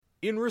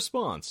In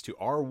response to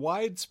our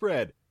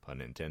widespread, pun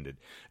intended,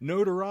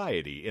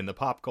 notoriety in the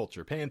pop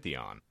culture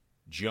pantheon,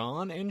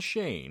 John and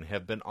Shane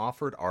have been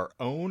offered our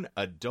own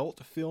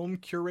adult film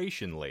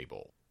curation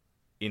label,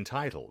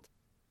 entitled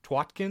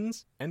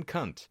Twatkins and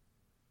Cunt,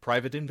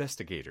 Private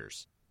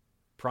Investigators,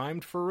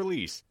 primed for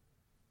release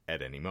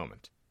at any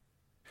moment.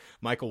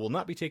 Michael will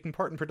not be taking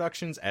part in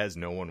productions as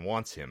no one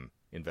wants him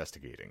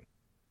investigating.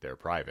 They're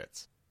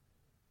privates.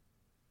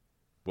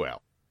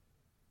 Well,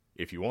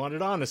 if you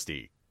wanted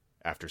honesty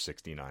after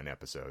 69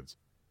 episodes,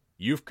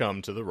 you've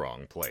come to the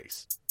wrong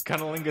place.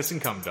 Cunnilingus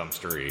and cum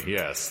dumpstery.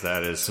 Yes,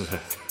 that is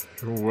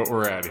what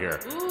we're at here.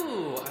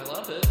 Ooh, I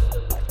love it.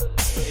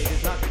 It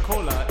is not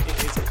cola,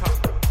 it is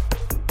cock.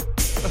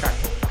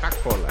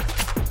 Coca-Cola.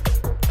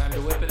 Time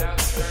to whip it out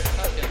and start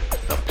cooking.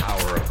 The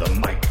power of the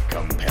mic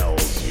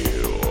compels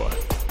you.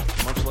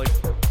 Much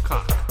like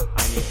cock,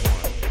 I need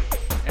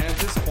one. And at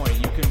this point,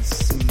 you can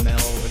smell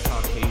the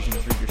Caucasian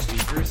through your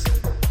speakers.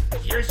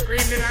 You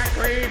screamed and I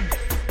screamed.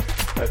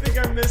 I think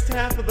I missed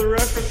half of the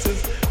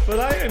references, but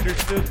I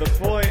understood the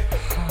point.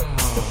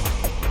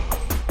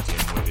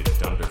 Dim-witted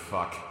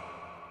dunderfuck.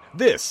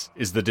 This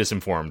is the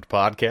Disinformed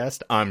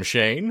Podcast. I'm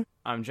Shane.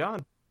 I'm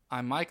John.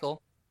 I'm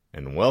Michael.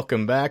 And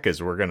welcome back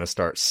as we're going to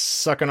start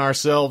sucking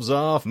ourselves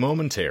off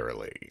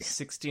momentarily.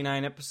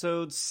 69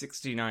 episodes,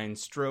 69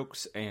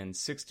 strokes, and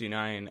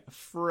 69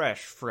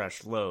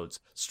 fresh loads.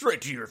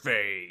 Straight to your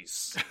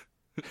face.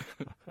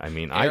 I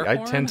mean, I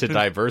tend to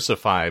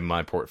diversify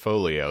my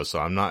portfolio, so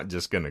I'm not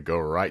just going to go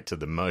right to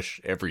the mush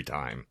every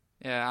time.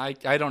 Yeah,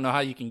 I don't know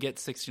how you can get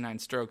 69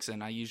 strokes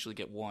in. I usually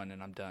get one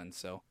and I'm done,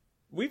 so.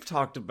 We've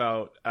talked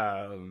about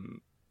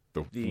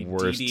The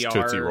worst DDR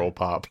Tootsie Roll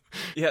Pop.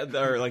 Yeah,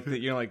 or like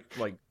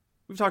like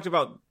we've talked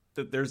about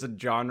that there's a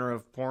genre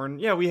of porn.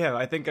 Yeah, we have.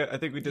 I think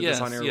we did Yes,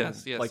 this on air,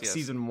 yes,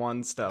 season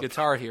 1 stuff.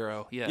 Guitar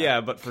Hero, yeah.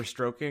 Yeah, but for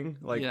stroking,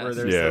 like Yes. where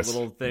there's Yes, a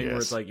little thing where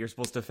yes. it's like you're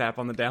supposed to fap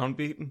on the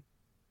downbeat.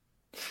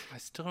 I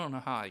still don't know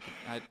how I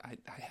can. I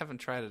haven't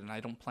tried it and I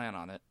don't plan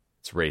on it.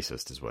 It's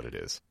racist is what it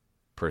is.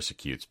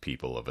 Persecutes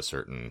people of a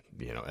certain,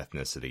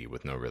 ethnicity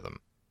with no rhythm.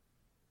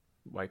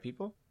 White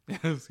people?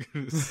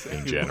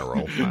 In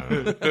general.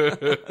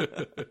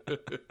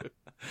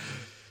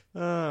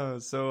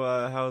 So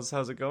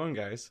how's it going,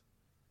 guys?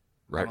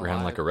 Right I'm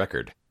round alive. like a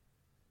record.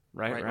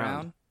 Right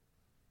round.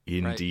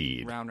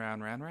 Indeed. Right,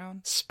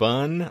 round.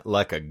 Spun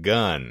like a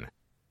gun.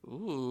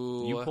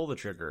 Ooh. You pull the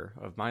trigger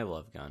of my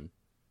love gun.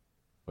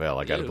 Well,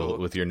 I got a Ew. bullet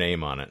with your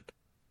name on it.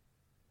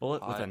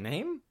 Bullet with a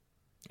name?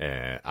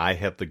 I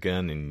had the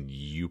gun and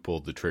you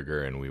pulled the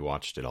trigger and we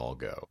watched it all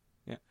go.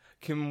 Yeah.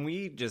 Can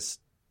we just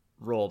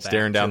roll back?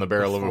 Staring down to the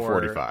barrel of a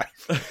before-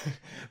 45.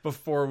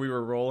 Before we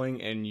were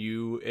rolling and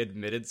you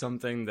admitted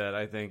something that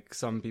I think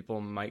some people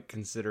might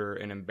consider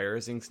an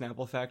embarrassing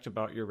Snapple fact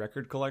about your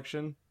record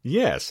collection.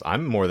 Yes,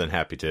 I'm more than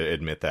happy to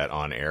admit that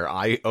on air.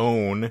 I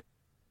own,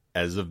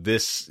 as of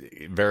this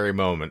very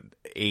moment,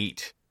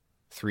 8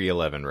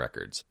 311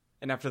 records.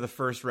 And after the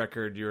first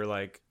record, you were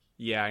like,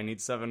 yeah, I need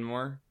 7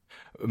 more.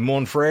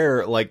 Mon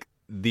frere, like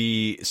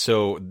the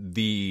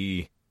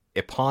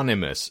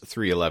eponymous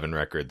 311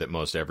 record that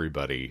most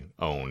everybody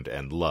owned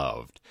and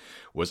loved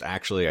was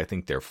actually, I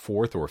think, their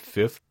 4th or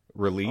 5th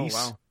release.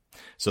 Oh, wow.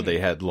 So they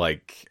had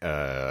like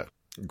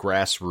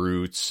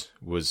Grassroots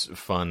was a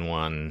fun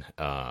one.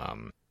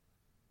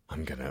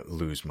 I'm gonna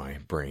lose my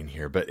brain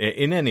here, but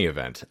in any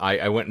event,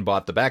 I went and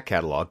bought the back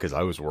catalog because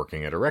I was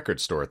working at a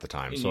record store at the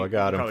time, And so you I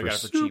got them probably for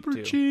got it for super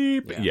cheap,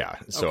 too. cheap. Yeah. Yeah,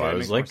 so Okay, I that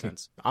was makes more like,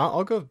 sense.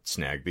 I'll go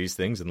snag these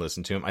things and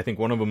listen to them. I think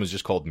one of them was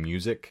just called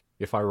Music,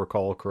 if I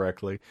recall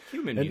correctly.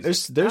 Human And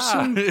music.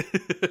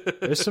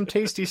 there's some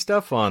tasty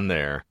stuff on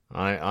there.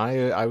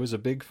 I was a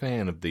big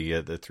fan of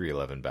the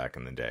 311 back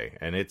in the day,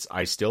 and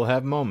I still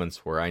have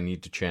moments where I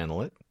need to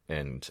channel it,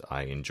 and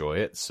I enjoy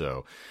it.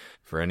 So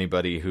for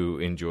anybody who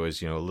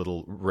enjoys a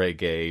little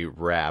reggae,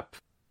 rap,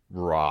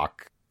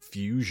 rock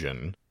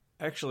fusion.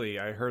 Actually,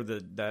 I heard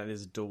that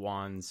is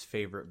Dewan's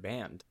favorite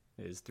band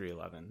is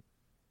 311.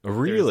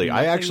 Really, I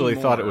nothing actually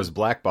thought it more- was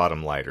Black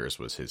Bottom Lighters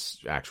was his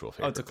actual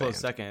favorite. Oh, it's a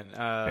close band.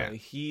 second.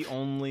 He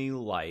only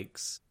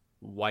likes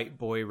white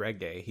boy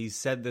reggae. He's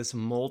said this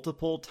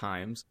multiple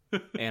times,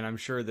 and I'm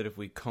sure that if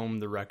we comb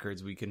the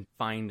records, we can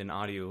find an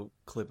audio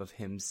clip of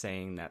him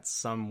saying that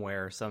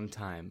somewhere,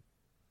 sometime.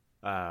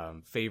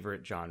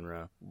 Favorite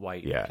genre,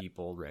 white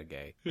people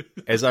reggae.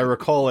 As I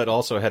recall, it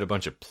also had a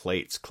bunch of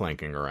plates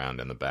clanking around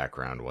in the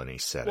background when he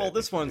said it. Well,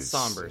 this one's It's-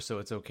 somber, so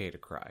it's okay to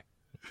cry.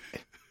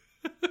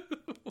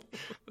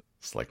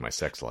 It's like my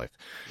sex life.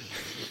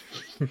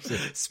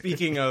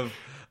 Speaking of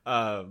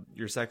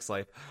your sex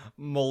life,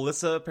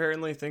 Melissa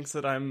apparently thinks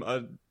that I'm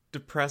a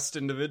depressed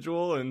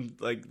individual and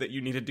like that you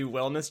need to do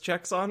wellness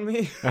checks on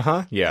me.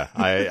 Yeah,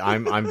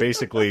 I'm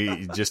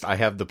basically I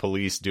have the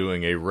police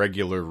doing a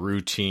regular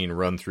routine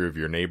run through of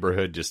your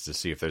neighborhood just to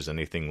see if there's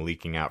anything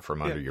leaking out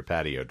from under your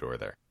patio door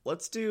there.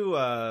 Let's do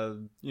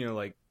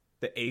like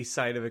the A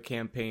side of a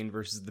campaign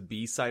versus the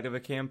B side of a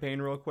campaign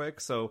real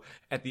quick. So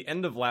at the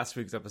end of last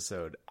week's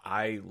episode,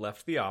 I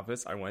left the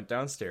office, I went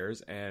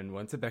downstairs and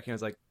went to Becky and I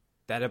was like,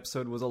 That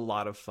episode was a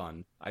lot of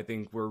fun. I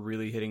think we're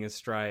really hitting a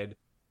stride.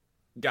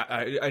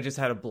 I just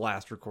had a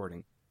blast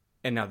recording.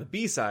 And now the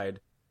B-side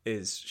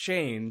is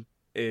Shane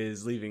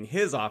is leaving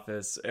his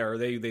office, or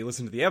they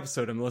listen to the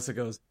episode, and Melissa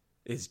goes,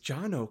 "Is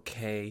John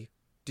okay?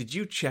 Did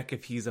you check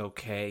if he's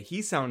okay?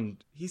 He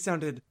sounded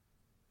depressed."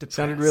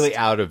 Sounded really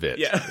out of it.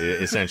 Yeah.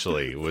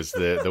 Essentially, was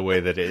the way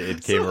that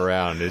it came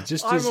around. It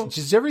just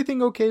is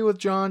everything okay with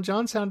John?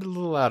 John sounded a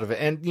little out of it.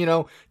 And,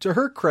 to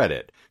her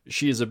credit,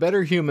 she is a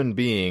better human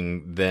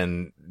being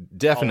than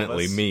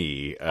definitely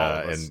me.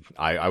 And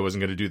I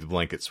wasn't going to do the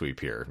blanket sweep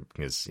here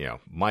because,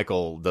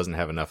 Michael doesn't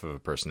have enough of a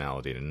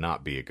personality to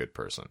not be a good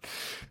person.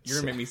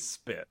 You're going to make me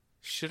spit.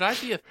 Should I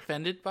be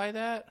offended by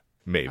that?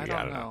 Maybe, I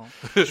don't know.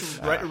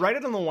 Write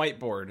it on the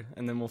whiteboard,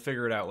 and then we'll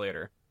figure it out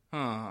later.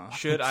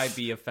 Should I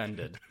be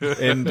offended?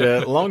 And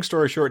long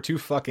story short, too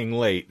fucking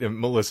late,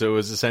 Melissa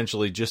was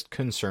essentially just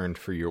concerned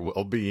for your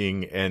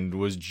well-being and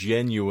was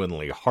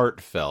genuinely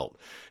heartfelt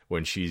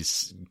when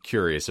she's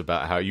curious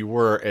about how you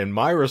were. And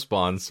my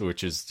response,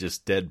 which is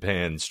just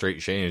deadpan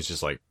straight Shane, is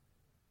just like,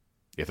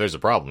 if there's a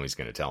problem, he's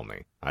going to tell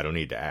me. I don't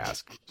need to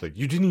ask. It's like,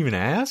 you didn't even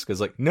ask? I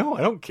was like, no,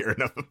 I don't care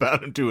enough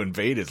about him to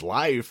invade his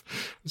life.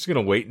 I'm just going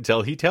to wait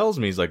until he tells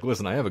me. He's like,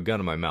 listen, I have a gun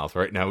in my mouth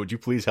right now. Would you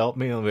please help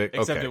me? I'm like,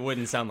 Except okay. It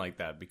wouldn't sound like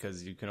that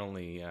because you can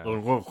only...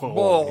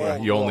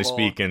 you only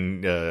speak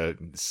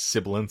in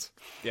sibilants.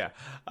 Yeah.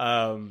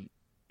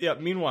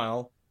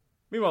 Meanwhile,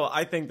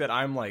 I think that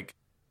I'm like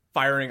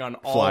firing on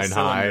all flying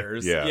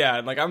cylinders. High. Yeah.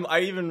 Like I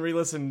even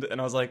re-listened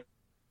and I was like,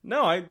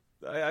 no,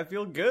 I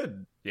feel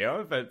good.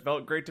 It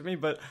felt great to me.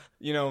 But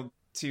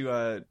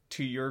to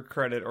your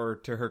credit, or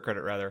to her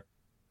credit rather,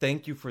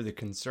 thank you for the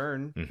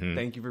concern. Mm-hmm.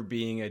 Thank you for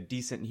being a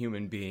decent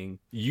human being.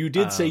 You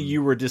did say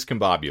you were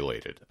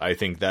discombobulated. I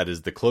think that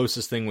is the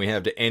closest thing we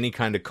have to any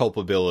kind of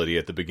culpability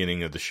at the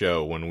beginning of the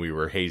show when we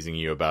were hazing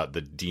you about the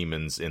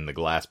demons in the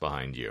glass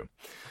behind you.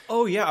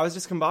 Oh, yeah, I was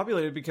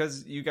discombobulated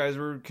because you guys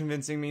were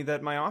convincing me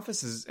that my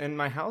office and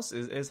my house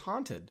is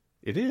haunted.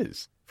 It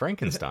is.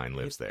 Frankenstein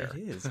lives there.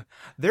 It is.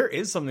 There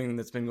is something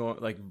that's been going,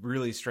 like,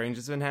 really strange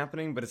that's been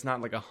happening, but it's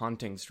not like a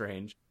haunting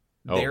strange.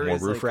 Oh, there more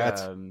is, roof like,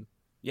 rats?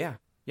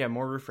 Yeah,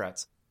 more roof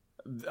rats.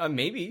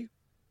 Maybe.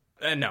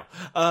 No.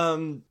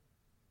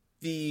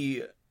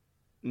 The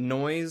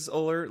noise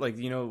alert, like,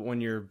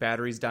 when your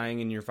battery's dying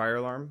in your fire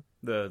alarm,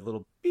 the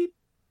little beep.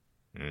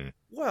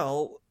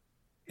 Well,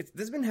 this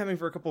has been happening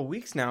for a couple of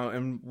weeks now,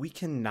 and we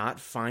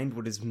cannot find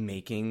what is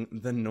making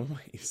the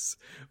noise.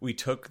 We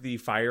took the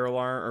fire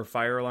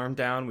alarm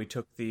down. We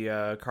took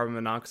the carbon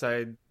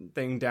monoxide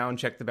thing down,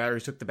 checked the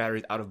batteries, took the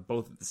batteries out of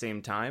both at the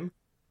same time,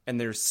 and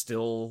there's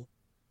still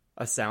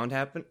a sound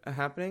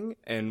happening.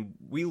 And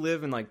we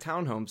live in like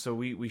townhomes, so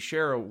we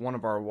share one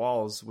of our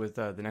walls with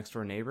the next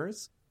door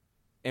neighbors.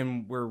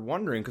 And we're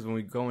wondering, because when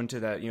we go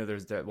into that,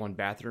 there's that one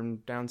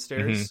bathroom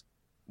downstairs. Mm-hmm.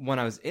 When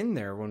I was in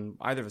there, when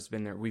either of us have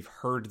been there, we've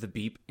heard the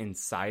beep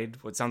inside,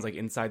 what sounds like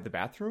inside the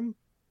bathroom.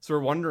 So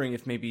we're wondering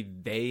if maybe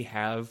they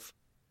have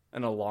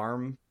an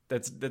alarm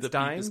that's dying. The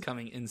beep is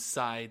coming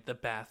inside the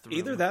bathroom.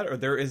 Either that, or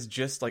there is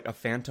just like a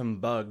phantom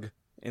bug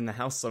in the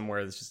house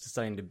somewhere that's just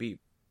deciding to beep.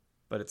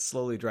 But it's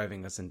slowly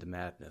driving us into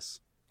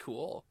madness.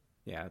 Cool.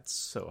 Yeah, it's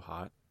so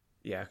hot.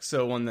 Yeah,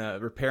 so when the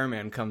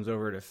repairman comes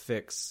over to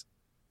fix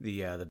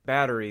the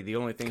battery, the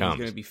only thing he's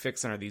going to be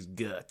fixing are these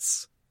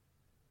guts.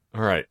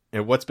 All right.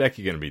 And what's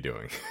Becky going to be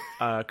doing?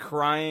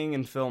 Crying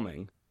and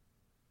filming.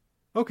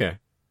 Okay.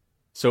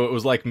 So it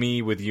was like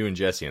me with you and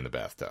Jesse in the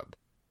bathtub.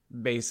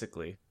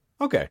 Basically.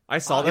 Okay. I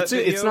saw that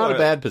video. It's not a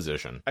bad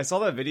position. I saw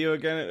that video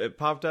again. It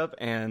popped up,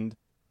 and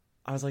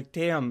I was like,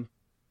 damn,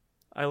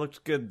 I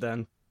looked good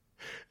then.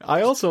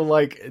 I also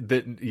like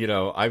that,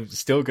 I'm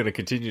still going to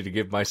continue to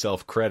give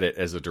myself credit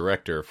as a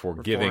director for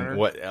giving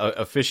Foreigner?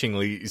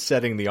 Officially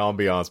setting the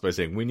ambiance by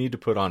saying we need to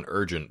put on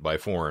Urgent by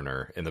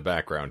Foreigner in the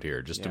background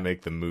here just to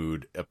make the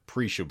mood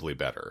appreciably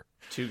better.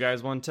 2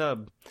 guys, 1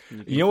 tub.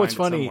 You know what's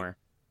funny? Somewhere.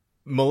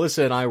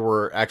 Melissa and I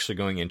were actually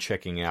going and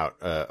checking out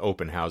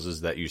open houses.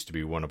 That used to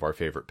be one of our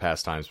favorite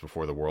pastimes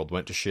before the world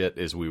went to shit,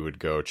 is we would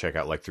go check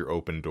out like through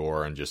Open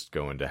Door and just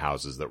go into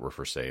houses that were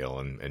for sale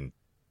and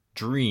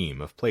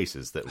dream of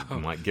places that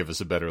might give us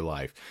a better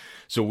life.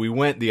 So we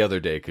went the other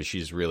day because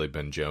she's really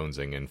been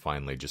jonesing and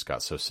finally just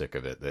got so sick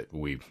of it that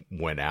we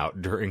went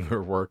out during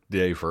her work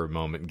day for a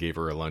moment and gave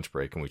her a lunch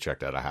break, and we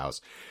checked out a house.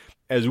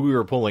 As we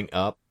were pulling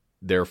up,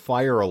 their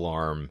fire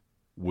alarm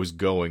was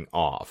going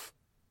off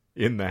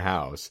in the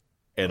house,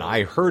 and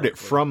I heard it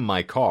from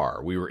my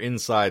car. We were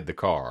inside the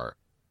car,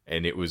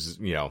 and it was,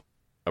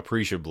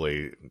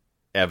 appreciably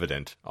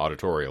evident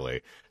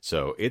auditorially.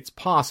 So it's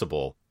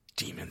possible.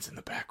 Demons in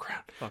the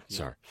background.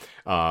 Sorry.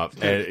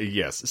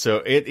 Yes. So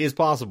it is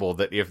possible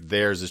that if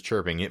theirs is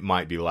chirping, it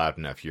might be loud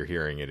enough you're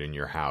hearing it in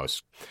your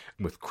house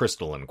with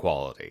crystalline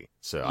quality.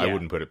 So I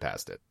wouldn't put it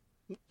past it.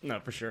 No,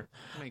 for sure.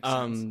 Makes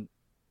sense.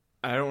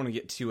 I don't want to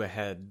get too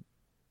ahead,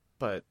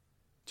 but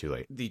too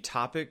late. The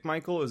topic,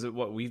 Michael, is it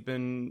what we've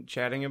been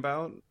chatting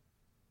about?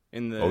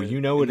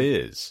 It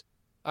is.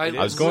 I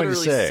was going to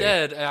say,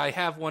 said I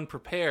have one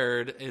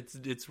prepared.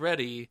 It's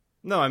ready.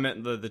 No, I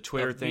meant the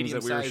Twitter Of things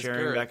that we were medium-sized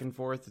sharing girth. back and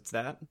forth. It's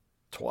that.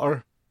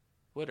 Twitter.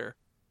 Twitter.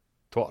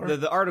 Twitter.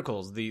 The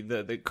articles,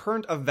 the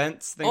current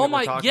events thing Oh that we're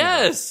my, talking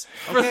yes!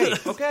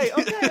 about. Okay.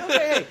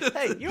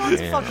 Hey, you don't have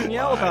to fucking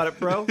yell about it,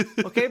 bro.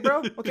 Okay,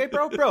 bro?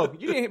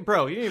 You didn't,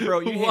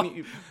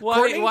 Why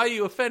are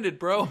you offended,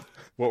 bro?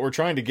 What we're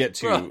trying to get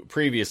to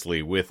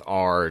previously with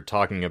our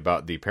talking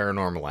about the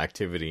paranormal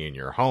activity in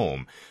your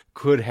home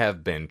could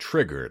have been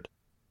triggered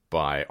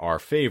by our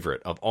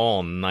favorite of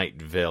all Night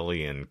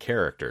Valian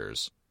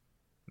characters,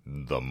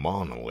 the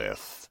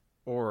Monolith.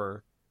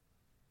 Or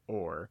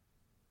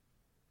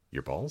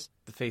Your balls?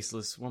 the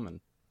Faceless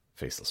Woman.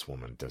 Faceless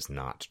Woman does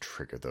not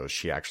trigger those.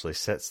 She actually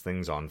sets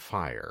things on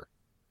fire.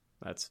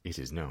 That's It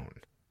is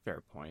known.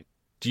 fair point.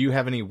 Do you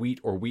have any wheat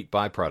or wheat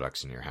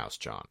byproducts in your house,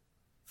 John?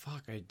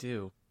 Fuck, I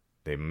do.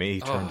 They may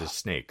turn to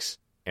snakes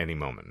any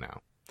moment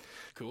now.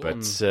 Cool.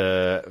 But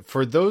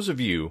for those of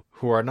you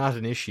who are not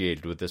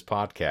initiated with this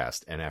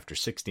podcast, and after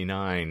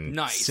 69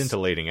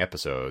 scintillating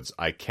episodes,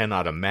 I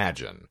cannot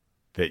imagine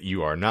that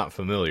you are not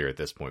familiar at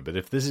this point. But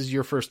if this is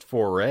your first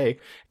foray,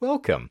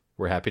 welcome.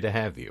 We're happy to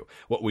have you.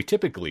 What we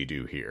typically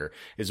do here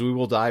is we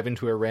will dive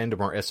into a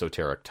random or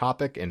esoteric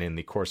topic, and in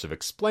the course of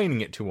explaining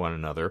it to one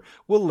another,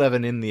 we'll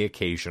leaven in the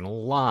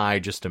occasional lie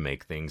just to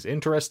make things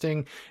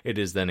interesting. It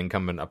is then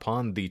incumbent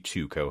upon the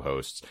two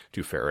co-hosts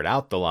to ferret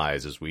out the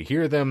lies as we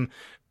hear them,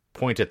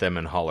 point at them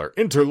and holler,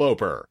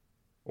 "Interloper!"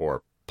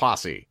 or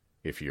 "Posse,"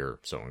 if you're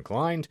so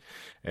inclined.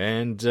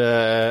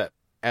 And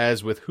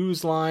as with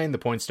Whose Line, the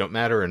points don't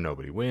matter and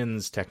nobody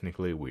wins.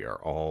 Technically, we are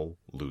all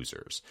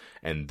losers.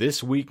 And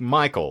this week,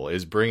 Michael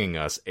is bringing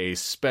us a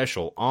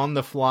special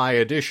on-the-fly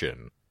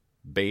edition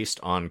based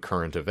on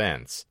current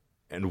events.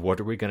 And what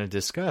are we going to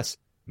discuss,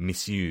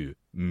 Monsieur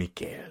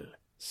Michael?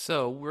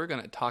 So we're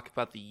going to talk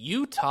about the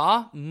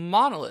Utah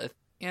Monolith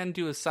and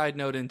do a side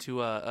note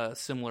into a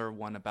similar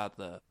one about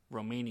the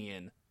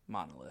Romanian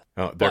monolith.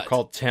 Oh, they're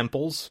called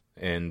temples,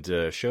 and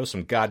show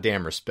some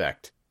goddamn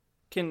respect.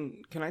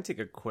 Can I take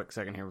a quick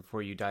second here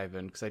before you dive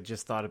in? Because I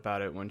just thought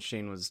about it when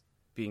Shane was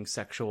being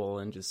sexual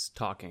and just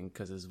talking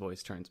because his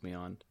voice turns me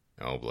on.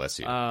 Oh, bless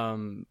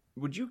you.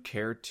 Would you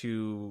care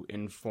to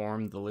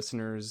inform the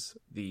listeners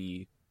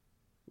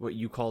what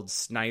you called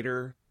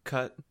Snyder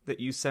cut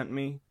that you sent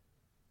me?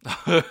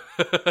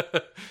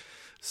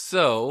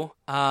 So,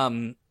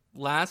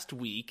 last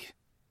week,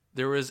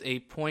 there was a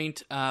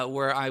point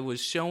where I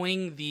was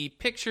showing the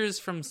pictures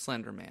from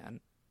Slender Man.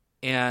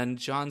 And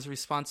John's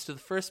response to the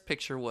first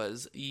picture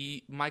was,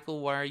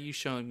 "Michael, why are you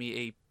showing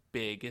me a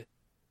big,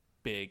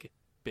 big,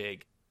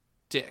 big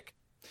dick?"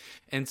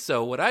 And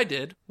so what I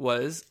did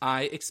was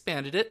I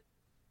expanded it,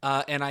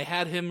 and I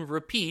had him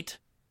repeat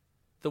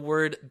the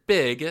word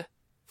big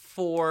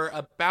for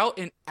about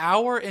an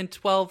hour and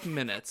 12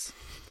 minutes.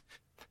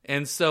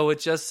 And so it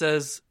just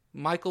says,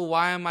 "Michael,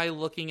 why am I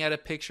looking at a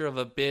picture of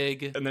a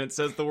big..." And then it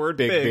says the word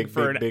big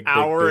for an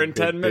hour and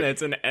 10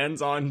 minutes and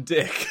ends on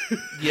dick.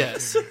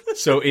 Yes.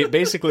 So it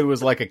basically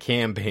was like a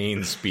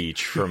campaign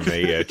speech from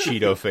a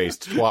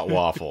Cheeto-faced twat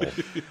waffle.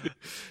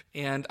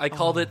 And I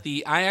called it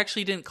I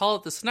actually didn't call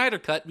it the Snyder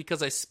Cut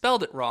because I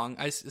spelled it wrong.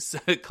 I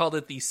called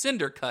it the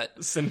Cinder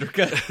Cut. Cinder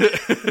Cut.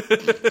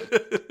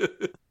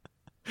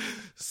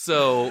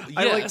 So,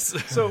 yes.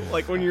 So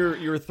when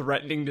you're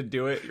threatening to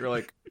do it, you're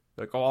like,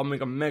 "Oh, I'll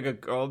make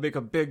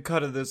a big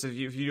cut of this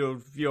if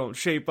you don't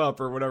shape up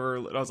or whatever."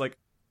 And I was like,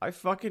 "I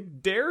fucking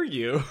dare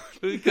you!"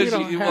 Because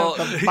I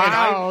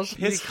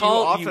pissed you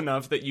off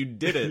enough that you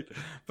did it,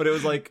 but it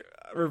was like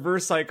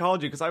reverse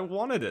psychology because I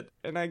wanted it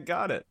and I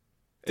got it.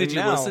 Did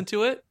you listen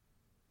to it?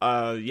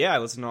 Yeah, I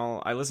listened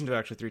to it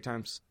actually 3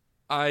 times.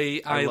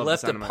 I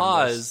left a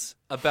pause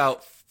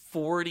about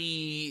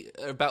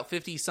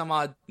 50 some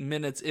odd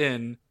minutes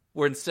in,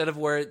 where instead of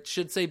where it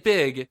should say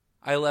big,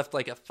 I left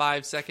like a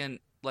 5-second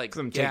Because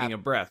I'm gap. taking a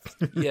breath.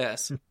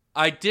 Yes.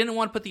 I didn't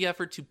want to put the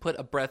effort to put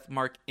a breath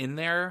mark in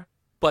there,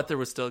 but there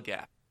was still a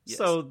gap. Yes.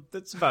 So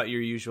that's about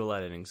your usual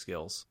editing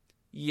skills.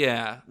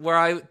 Yeah, where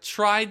I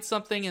tried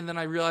something and then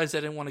I realized I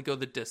didn't want to go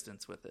the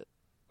distance with it.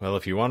 Well,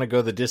 if you want to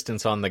go the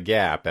distance on the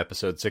gap,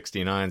 episode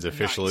 69 is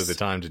officially Nice. the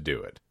time to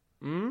do it.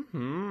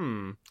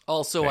 Mm-hmm.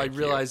 Also, Thank I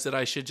realized that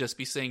I should just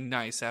be saying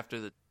nice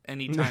after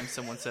any time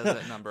someone says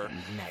that number.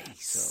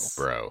 Nice.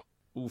 So, Bro.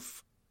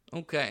 Oof.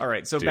 okay. All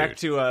right, so Dude.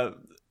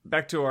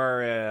 back to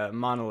our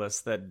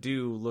monoliths that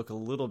do look a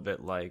little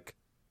bit like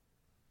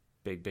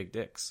big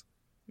dicks.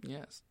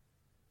 Yes.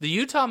 The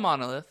Utah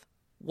Monolith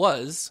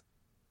was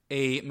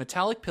a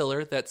metallic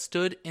pillar that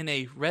stood in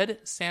a red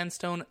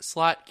sandstone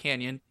slot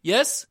canyon.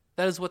 Yes,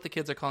 that is what the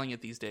kids are calling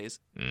it these days.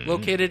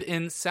 Located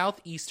in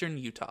southeastern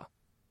Utah.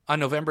 On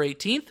November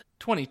 18th,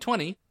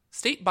 2020,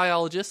 state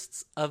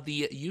biologists of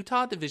the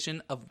Utah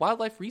Division of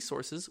Wildlife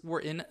Resources were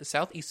in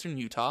southeastern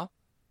Utah.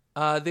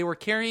 They were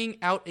carrying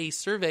out a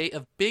survey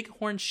of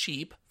bighorn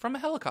sheep from a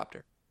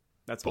helicopter.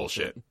 That's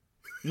Bullshit. bullshit.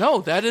 No,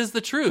 that is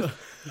the truth.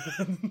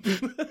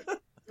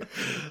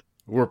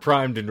 We're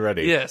primed and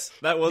ready. Yes.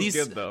 That was These-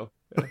 good, though.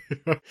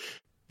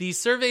 These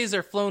surveys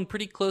are flown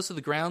pretty close to the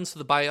ground so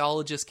the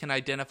biologists can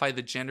identify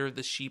the gender of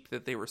the sheep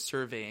that they were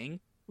surveying.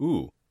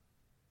 Ooh.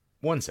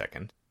 1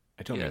 second.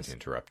 I don't mean Yes. to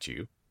interrupt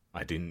you.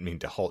 I didn't mean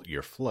to halt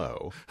your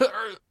flow.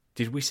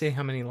 Did we say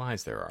how many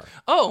lies there are?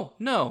 Oh,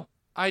 no,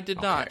 I did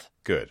Okay, not.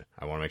 good.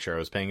 I want to make sure I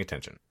was paying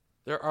attention.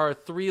 There are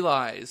 3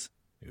 lies.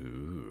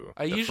 Ooh.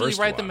 I the usually first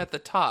write one. them at the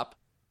top,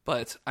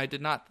 but I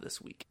did not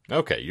this week.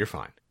 Okay, you're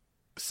fine.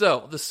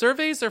 So, the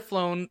surveys are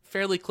flown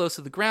fairly close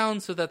to the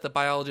ground so that the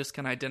biologist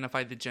can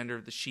identify the gender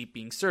of the sheep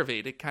being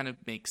surveyed. It kind of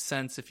makes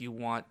sense if you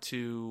want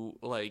to,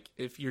 like,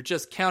 if you're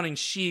just counting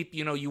sheep,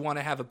 you want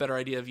to have a better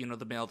idea of,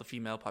 the male, the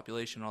female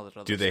population, all that other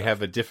stuff. Do they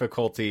have a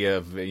difficulty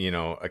of,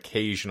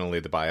 occasionally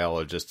the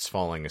biologists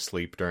falling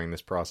asleep during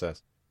this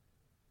process?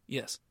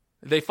 Yes.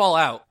 They fall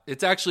out.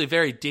 It's actually a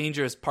very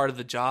dangerous part of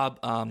the job.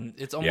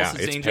 It's almost as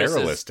it's dangerous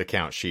perilous to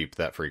count sheep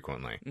that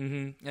frequently.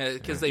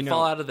 because they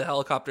fall out of the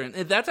helicopter. And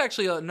that's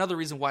actually another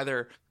reason why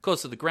they're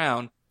close to the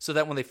ground, so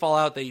that when they fall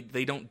out, they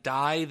don't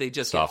die. They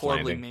just Soft get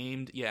horribly landing.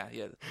 maimed. Yeah.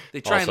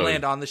 They try Also- and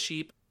land on the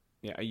sheep.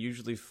 Yeah, I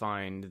usually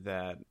find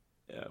that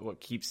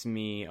what keeps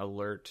me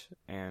alert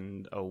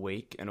and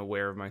awake and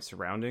aware of my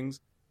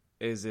surroundings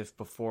is if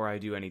before I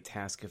do any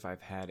task, if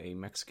I've had a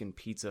Mexican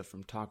pizza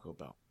from Taco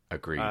Bell.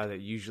 Agreed. That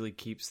usually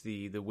keeps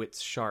the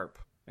wits sharp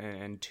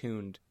and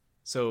tuned.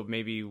 So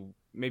maybe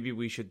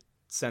we should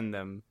send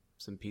them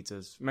some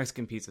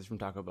Mexican pizzas from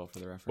Taco Bell for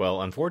the reference.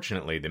 Well,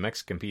 unfortunately, the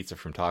Mexican pizza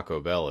from Taco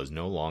Bell is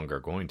no longer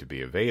going to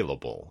be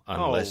available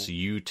unless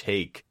you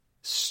take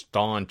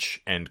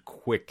staunch and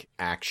quick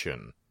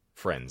action,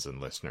 friends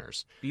and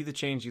listeners, Be the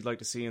change you'd like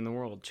to see in the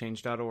world.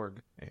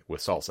 Change.org.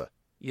 with salsa.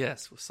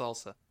 Yes, with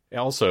salsa.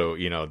 Also,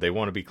 they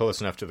want to be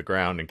close enough to the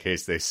ground in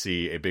case they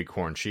see a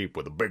bighorn sheep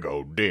with a big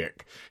old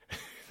dick.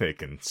 They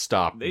can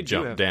stop, They do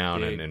jump have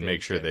down, big, and big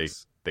make sure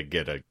dicks. they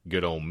get a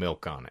good old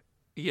milk on it.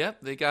 Yep,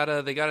 they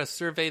gotta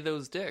survey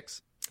those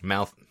dicks.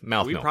 Mouth We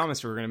milk.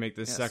 promised we were going to make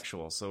this Yes.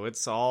 sexual, so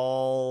it's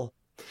all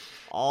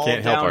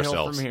Can't help downhill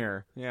ourselves. from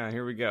here. Yeah,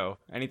 here we go.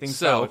 Anything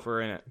So- phallic,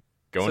 we're in it.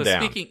 Going so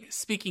down.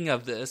 Speaking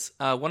of this,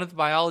 one of the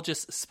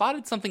biologists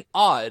spotted something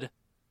odd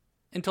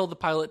and told the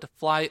pilot to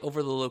fly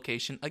over the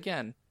location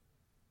again.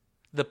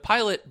 The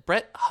pilot,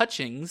 Brett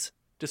Hutchings,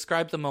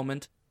 described the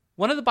moment.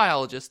 One of the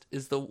biologists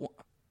is the...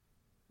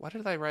 Why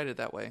did I write it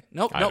that way?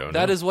 Nope, I don't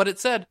that know. is what it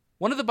said.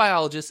 One of the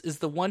biologists is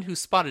the one who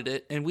spotted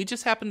it, and we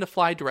just happened to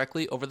fly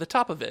directly over the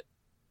top of it.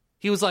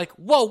 He was like,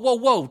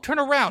 whoa, turn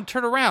around.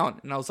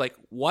 And I was like,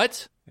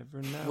 what?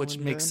 Every now Which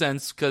and makes then.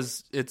 sense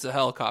because it's a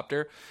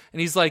helicopter.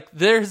 And he's like,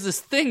 there's this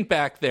thing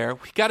back there.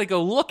 We got to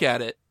go look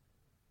at it.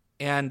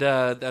 And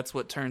that's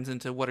what turns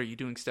into, what are you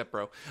doing, step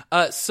bro?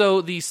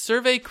 So the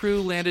survey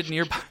crew landed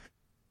nearby.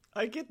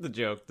 I get the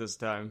joke this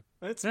time.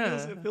 It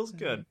feels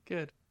good.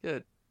 Good.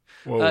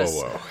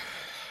 Whoa.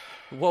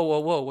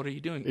 Whoa, what are you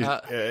doing?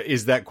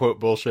 Is that quote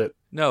bullshit?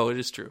 No, it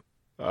is true.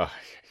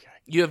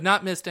 You have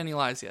not missed any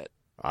lies yet.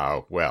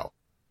 Oh, well.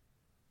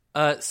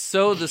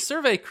 So the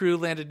survey crew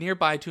landed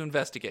nearby to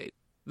investigate.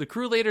 The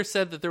crew later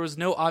said that there was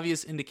no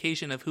obvious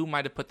indication of who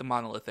might have put the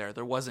monolith there.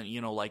 There wasn't,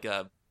 like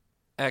a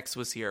X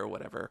was here or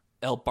whatever.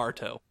 El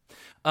Barto.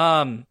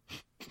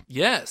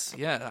 Yes,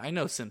 yeah, I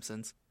know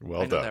Simpsons.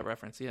 Well I know done. that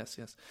reference, yes.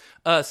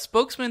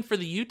 Spokesman for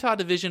the Utah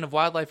Division of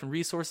Wildlife and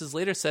Resources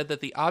later said that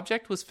the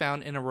object was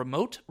found in a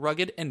remote,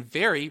 rugged, and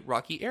very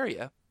rocky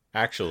area.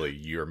 Actually,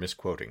 you're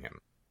misquoting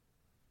him.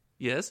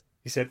 Yes?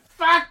 He said,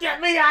 "Fuck, get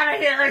me out of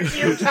here! It's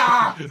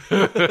Utah."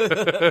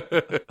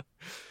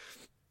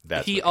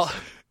 That's He what he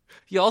said.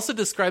 he also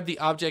described the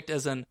object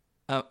as an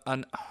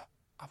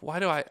why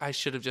do I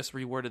should have just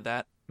reworded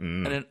that.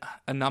 An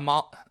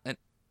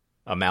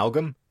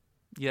Amalgam.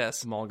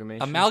 yes.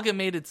 Amalgamation.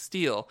 Amalgamated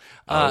steel.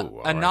 I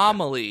like that.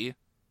 Anomaly.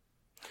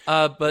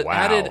 But Wow.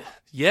 added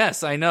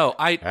yes, I know.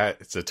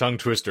 It's a tongue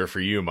twister for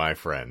you, my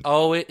friend.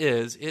 Oh, it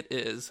is.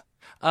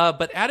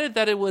 But added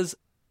that it was,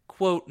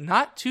 quote,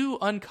 not too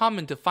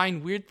uncommon to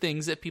find weird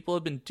things that people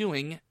have been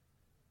doing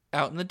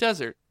out in the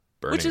desert.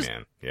 Burning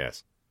Man.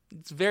 Yes.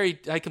 It's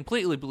I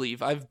completely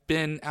believe. I've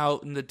been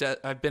out in the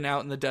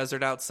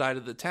desert outside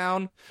of the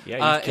town.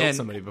 Yeah, you've killed and-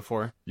 somebody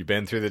before. You've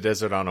been through the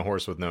desert on a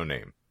horse with no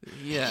name.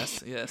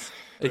 Yes.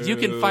 You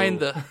can find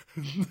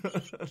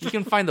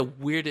the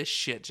weirdest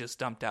shit just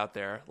dumped out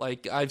there.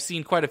 Like, I've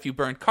seen quite a few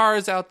burned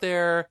cars out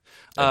there.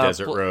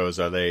 Desert Rose,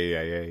 are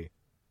they?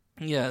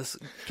 Yes,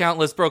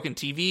 countless broken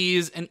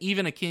TVs, and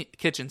even a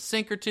kitchen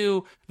sink or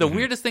two. The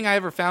weirdest thing I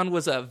ever found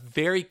was a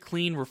very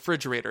clean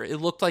refrigerator.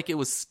 It looked like it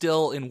was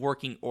still in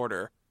working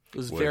order. It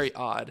was very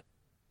odd.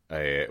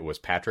 Was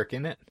Patrick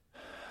in it?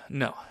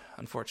 No,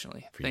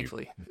 unfortunately. For you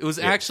Thankfully. It was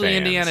actually fans.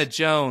 Indiana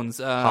Jones.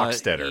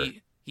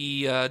 Hockstetter.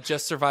 He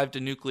just survived a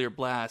nuclear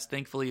blast.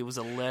 Thankfully, it was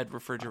a lead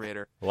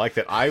refrigerator. I like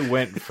that I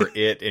went for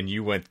it and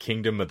you went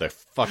Kingdom of the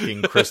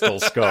fucking Crystal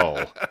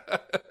Skull.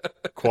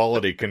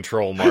 Quality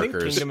control I think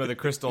markers. Kingdom of the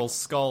Crystal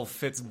Skull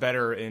fits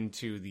better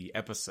into the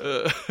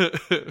episode.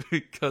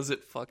 Because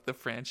it fucked the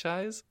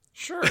franchise?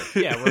 Sure.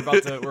 Yeah,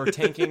 we're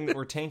tanking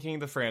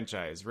the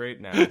franchise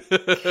right now.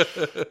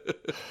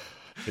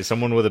 Is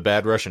someone with a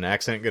bad Russian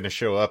accent going to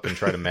show up and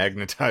try to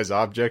magnetize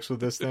objects with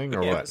this thing,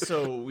 or Yeah, what?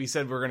 so we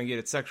said we're gonna get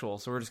it sexual,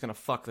 so we're just gonna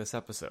fuck this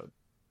episode.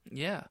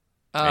 Yeah.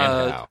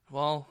 And how?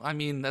 Well, I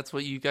mean, that's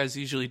what you guys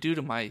usually do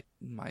to my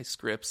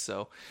scripts.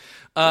 So,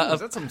 Ooh, is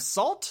that some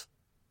salt?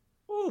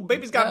 Ooh,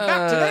 baby's got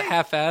back today.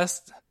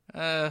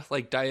 Half-assed,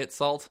 like diet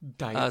salt,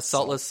 Diet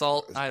saltless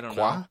salt. I don't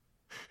know. Quoi?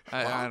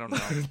 I don't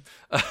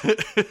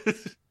know.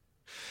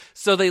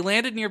 So they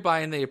landed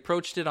nearby and they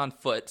approached it on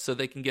foot so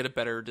they can get a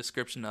better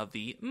description of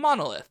the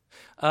monolith.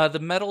 The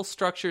metal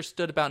structure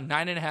stood about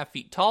 9.5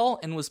 feet tall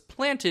and was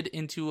planted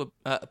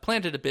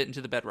a bit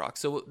into the bedrock.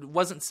 So it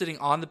wasn't sitting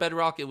on the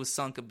bedrock; it was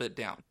sunk a bit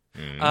down.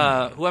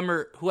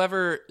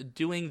 Whoever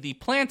doing the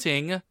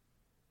planting,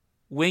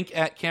 wink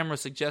at camera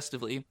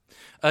suggestively,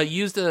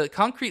 used a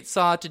concrete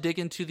saw to dig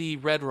into the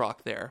red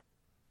rock there.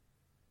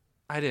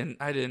 I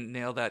didn't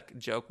nail that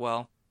joke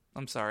well.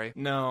 I'm sorry.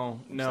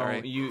 No,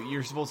 sorry.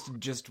 you're supposed to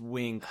just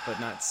wink, but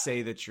not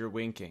say that you're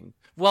winking.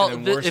 Well,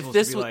 and then we're if supposed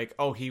this to be was like,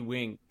 oh, he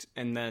winked,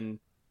 and then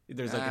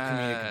there's like a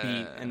comedic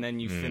beat, and then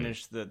you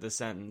finish the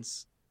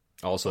sentence.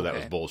 Also, that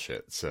was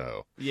bullshit.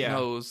 So Yeah,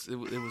 no,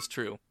 it was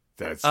true.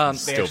 that's they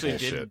still actually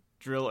bullshit. did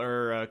drill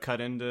or cut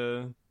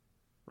into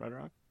Red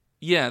Rock.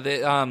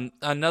 Yeah,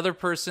 another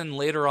person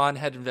later on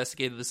had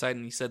investigated the site,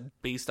 and he said,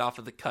 based off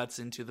of the cuts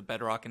into the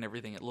bedrock and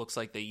everything, it looks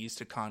like they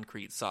used a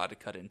concrete saw to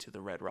cut into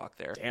the red rock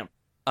there. Damn.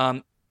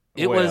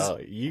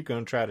 You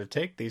gonna try to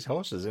take these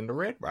horses into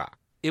Red Rock?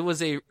 It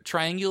was a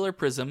triangular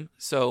prism.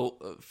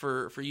 So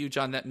for you,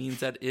 John, that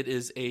means that it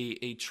is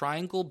a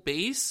triangle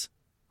base.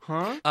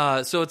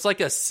 Huh? So it's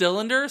like a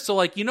cylinder. So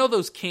like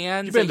those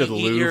cans. You've been that to the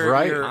you eat Louvre,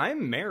 right?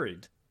 I'm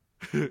married.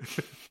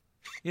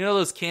 You know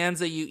those cans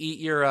that you eat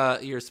your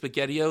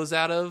SpaghettiOs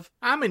out of?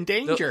 I'm in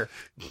danger.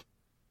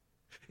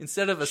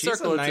 Instead of a She's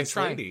circle, a nice it's a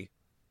triangle. lady.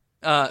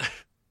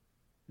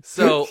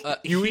 So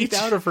You eat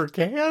out of her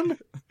can? It is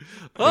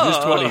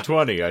Oh.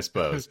 2020, I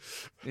suppose.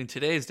 In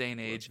today's day and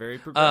It's age, very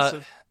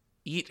progressive.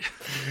 eat.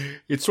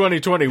 It's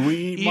 2020. We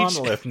eat Each-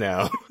 monolith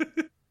now.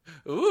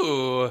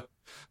 Ooh. Or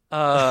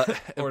does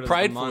the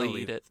Pridefully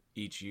monolith eat it.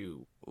 Eat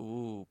you.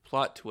 Ooh,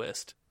 plot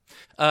twist.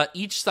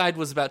 Each side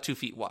was about 2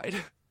 feet wide.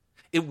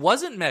 It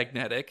wasn't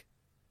magnetic.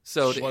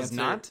 So to Was answer,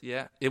 not?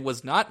 Yeah, it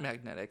was not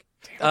magnetic.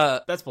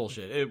 That's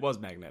bullshit. It was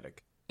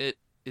magnetic. It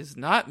is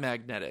not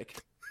magnetic.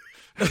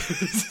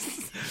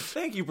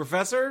 Thank you,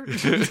 Professor.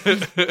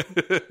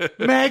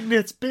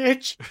 Magnets,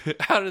 bitch.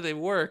 How do they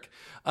work?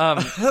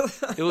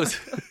 It was.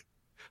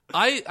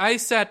 I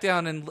sat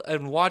down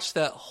and watched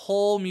that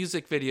whole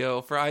music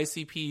video for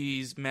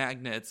ICP's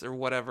Magnets or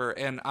whatever,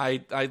 and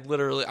I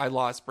literally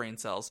lost brain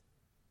cells.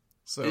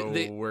 So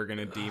we're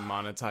gonna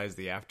demonetize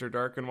the After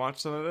Dark and watch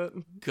some of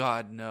it?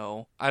 God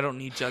no, I don't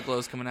need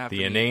juggalos coming after The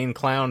me. inane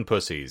clown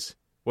pussies.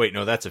 Wait,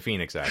 no, that's a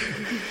Phoenix act.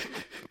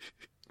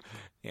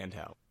 And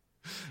how?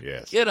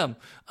 Yes. Get them.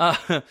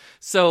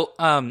 So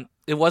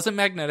it wasn't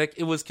magnetic.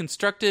 It was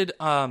constructed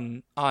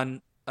on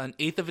an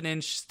 1/8 of an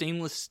inch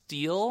stainless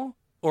steel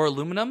or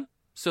aluminum.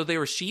 So they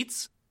were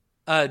sheets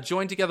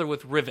joined together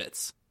with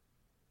rivets.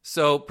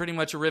 So pretty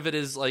much a rivet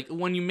is like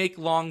when you make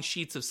long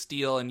sheets of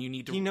steel and you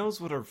need to. He knows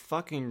what a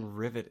fucking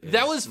rivet is.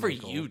 That was for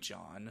Michael. you,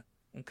 John.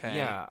 Okay.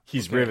 Yeah.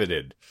 He's okay.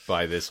 riveted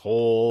by this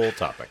whole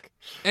topic.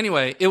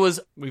 Anyway, it was.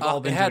 We've all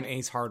been it had- doing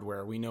Ace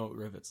Hardware. We know what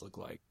rivets look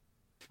like.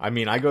 I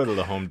mean, I go to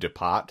the Home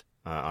Depot.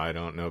 I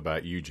don't know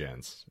about you,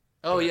 gents.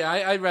 Oh yeah,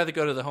 I'd rather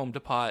go to the Home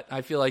Depot.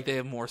 I feel like they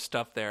have more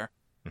stuff there.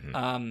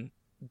 Mhm.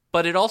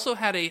 But it also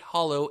had a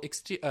hollow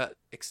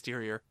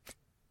exterior.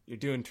 You're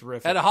doing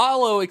terrific. Had a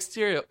hollow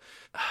exterior.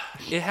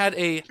 It had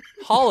a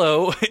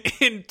hollow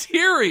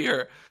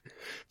interior.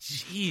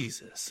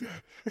 Jesus.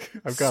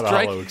 I've got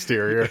Strike- a hollow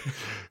exterior.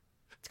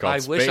 It's called I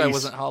space. wish I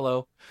wasn't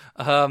hollow.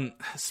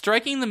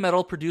 Striking the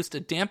metal produced a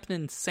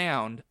dampening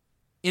sound,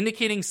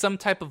 indicating some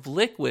type of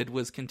liquid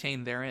was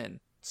contained therein.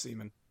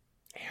 Semen.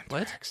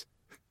 Anthrax.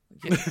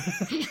 Yeah.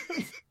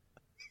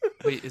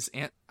 Wait,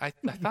 I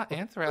thought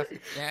anthrax.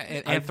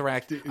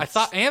 Anthrax. I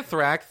thought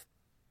anthrax.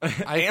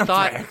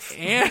 Thought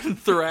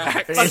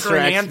anthrax.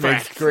 Anthrax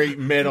makes great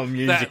metal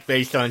music That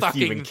based on fucking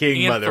Stephen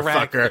King,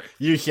 anthrax. motherfucker.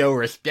 You show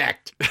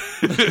respect.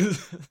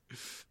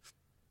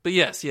 But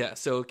yes, yeah.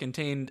 So it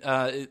contained.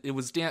 It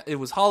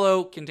was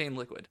hollow, contained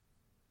liquid.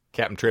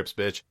 Captain Trips,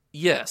 bitch.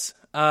 Yes.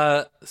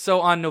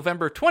 So on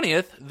November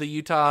 20th, the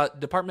Utah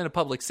Department of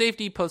Public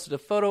Safety posted a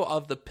photo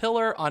of the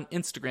pillar on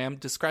Instagram,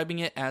 describing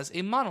it as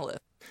a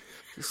monolith.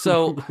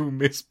 So Who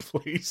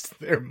misplaced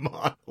their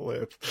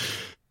monolith?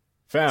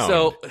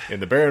 Found in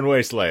the barren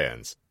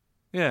wastelands.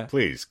 yeah.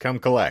 Please come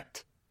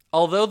collect.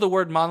 Although the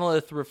word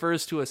monolith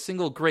refers to a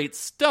single great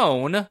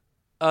stone,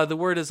 the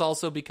word has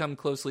also become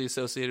closely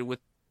associated with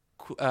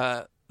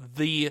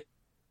the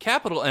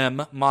capital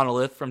M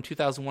monolith from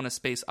 2001: A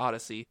Space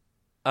Odyssey.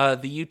 The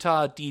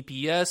Utah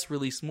DPS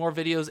released more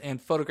videos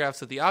and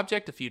photographs of the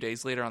object a few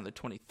days later on the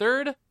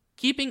 23rd,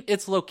 keeping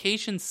its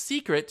location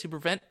secret to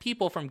prevent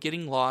people from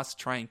getting lost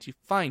trying to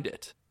find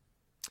it.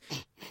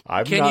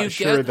 I'm Can not you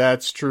sure get-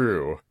 that's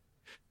true.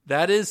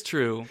 That is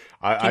true.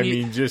 I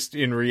you- mean, just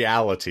in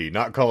reality,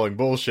 not calling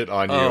bullshit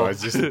on you. Oh.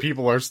 It's just that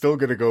people are still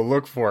going to go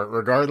look for it,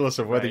 regardless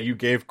of whether Right. you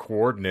gave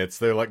coordinates.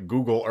 They're like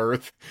Google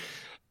Earth.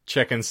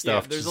 checking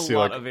stuff. There's to a see,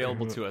 lot like,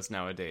 available to us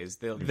nowadays.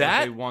 If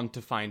That- they want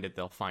to find it,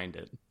 they'll find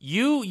it.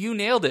 You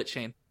nailed it,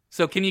 Shane.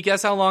 So can you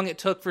guess how long it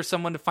took for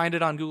someone to find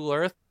it on Google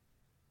Earth?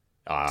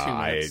 2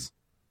 minutes.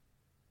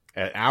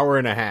 An hour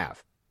and a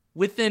half.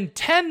 Within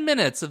 10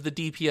 minutes of the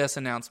DPS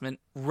announcement,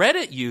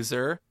 Reddit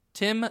user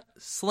Tim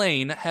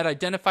Slane had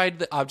identified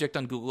the object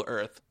on Google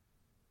Earth.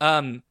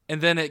 And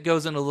then it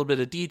goes in a little bit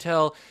of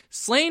detail.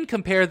 Slane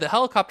compared the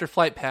helicopter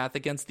flight path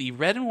against the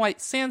red and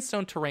white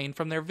sandstone terrain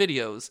from their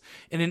videos.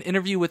 In an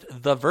interview with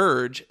The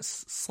Verge,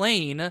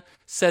 Slane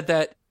said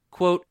that,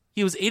 quote,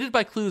 he was aided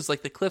by clues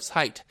like the cliff's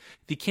height,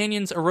 the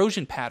canyon's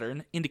erosion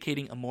pattern,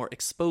 indicating a more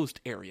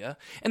exposed area,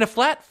 and a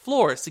flat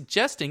floor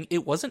suggesting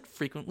it wasn't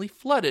frequently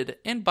flooded,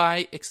 and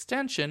by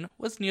extension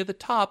was near the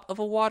top of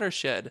a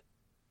watershed.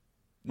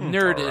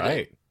 Nerded. All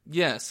right.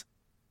 Yes.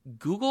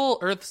 Google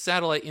Earth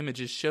satellite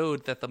images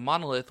showed that the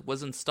monolith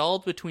was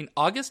installed between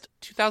August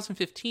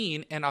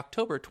 2015 and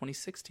October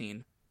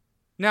 2016.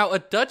 Now, a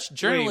Dutch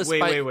journalist Wait.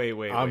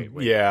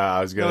 Yeah,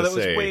 I was No, gonna that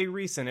say. was way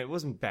recent. It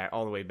wasn't back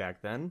all the way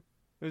back then.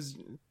 It was.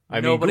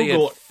 Nobody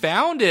Google. had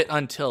found it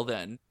until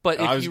then. But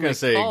if I was you gonna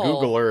say recall-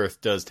 Google Earth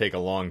does take a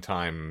long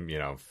time,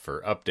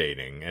 for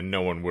updating, and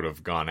no one would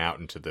have gone out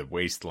into the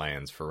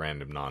wastelands for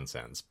random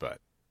nonsense. But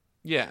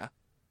Yeah.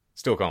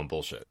 still calling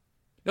bullshit.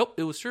 Nope,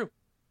 it was true.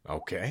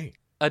 Okay.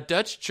 A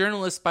Dutch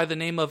journalist by the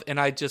name of, and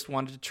I just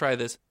wanted to try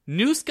this,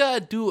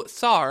 Nuska du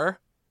Sar,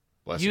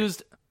 Bless you.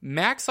 used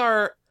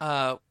Maxar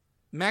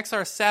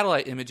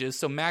satellite images.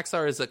 So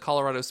Maxar is a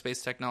Colorado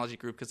space technology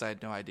group, because I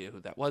had no idea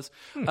who that was.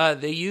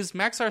 They used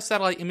Maxar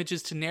satellite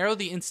images to narrow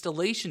the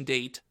installation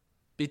date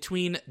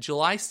between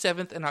July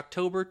 7th and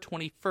October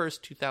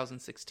 21st,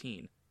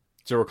 2016.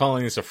 So we're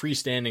calling this a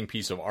freestanding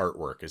piece of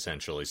artwork,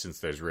 essentially, since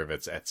there's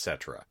rivets,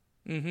 etc.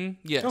 Mm-hmm.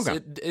 Yes, Okay.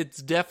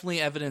 it's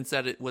definitely evidence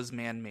that it was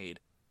man-made.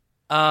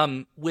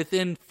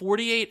 Within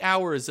 48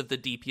 hours of the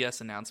DPS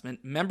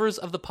announcement, members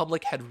of the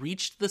public had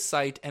reached the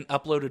site and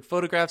uploaded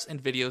photographs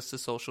and videos to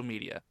social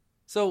media.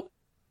 So,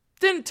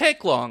 didn't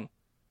take long.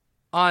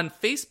 On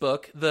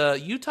Facebook, the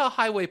Utah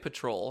Highway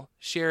Patrol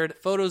shared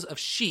photos of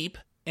sheep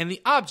and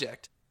the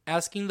object,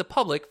 asking the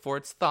public for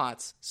its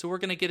thoughts. So we're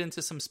going to get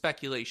into some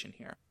speculation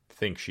here.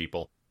 Think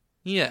sheeple.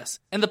 Yes,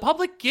 and the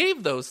public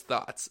gave those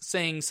thoughts,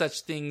 saying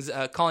such things,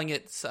 calling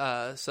it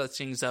such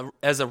things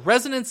as a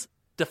resonance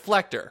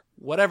deflector,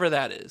 whatever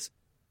that is,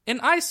 an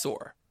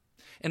eyesore,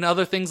 and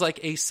other things like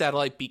a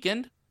satellite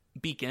beacon,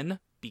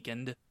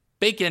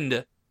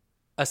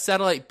 a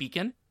satellite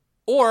beacon,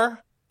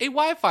 or a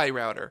Wi-Fi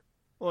router.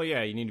 Well,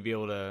 yeah, you need to be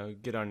able to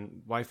get on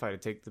Wi-Fi to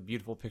take the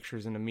beautiful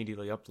pictures and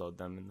immediately upload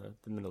them in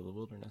the middle of the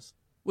wilderness.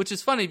 Which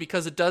is funny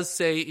because it does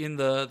say in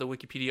the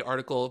Wikipedia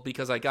article,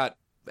 because I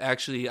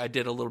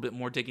did a little bit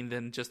more digging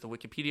than just the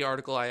Wikipedia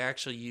article. I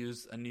actually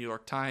used a New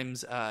York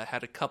Times,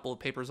 had a couple of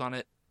papers on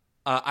it.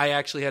 I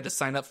actually had to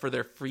sign up for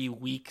their free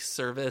week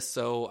service,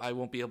 so I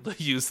won't be able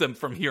to use them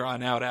from here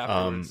on out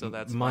afterwards. So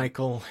that's fine.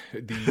 Michael,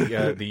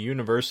 the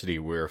university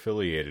we're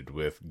affiliated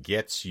with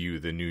gets you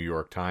the New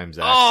York Times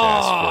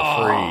access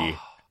for free.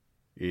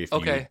 If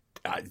Okay.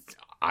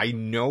 I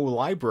know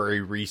library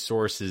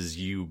resources,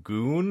 you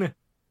goon.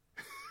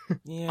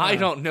 Yeah. I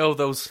don't know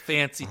those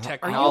fancy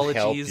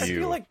technologies. I you?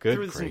 feel like Good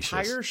through this gracious.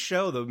 entire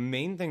show, the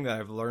main thing that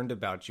I've learned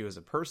about you as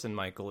a person,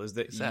 Michael, is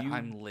that Is that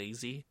I'm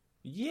lazy?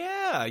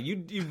 Yeah,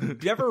 you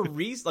never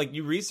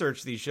you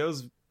research these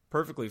shows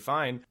perfectly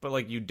fine,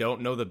 but you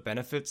don't know the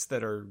benefits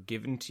that are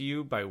given to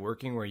you by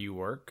working where you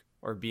work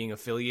or being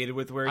affiliated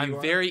with where you are.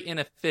 I'm very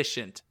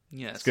inefficient. I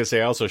Yes. was gonna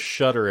say, I also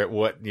shudder at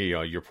what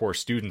your poor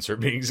students are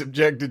being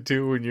subjected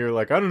to, and you're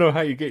like, I don't know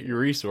how you get your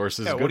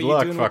resources. Yeah, Good what are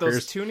luck, you doing fuckers. with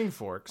those tuning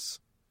forks?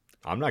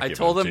 I'm not. I giving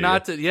told them them to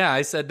not you. to. Yeah,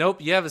 I said,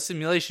 nope, you have a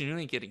simulation. You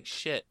ain't getting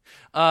shit.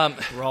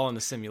 We're all in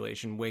a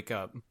simulation. Wake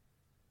up.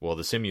 Well,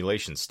 the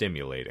simulation's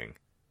stimulating.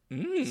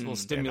 This will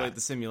stimulate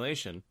the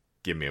simulation.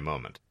 Give me a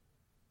moment.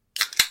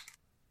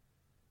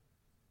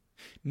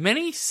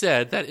 Many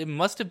said that it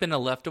must have been a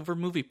leftover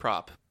movie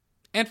prop.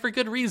 And for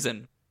good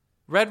reason.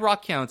 Red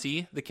Rock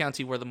County, the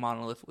county where the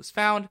monolith was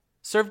found,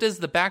 served as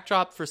the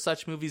backdrop for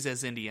such movies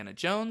as Indiana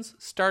Jones,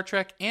 Star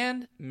Trek,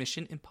 and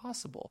Mission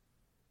Impossible.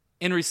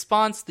 In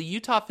response, the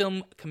Utah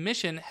Film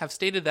Commission have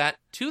stated that,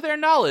 to their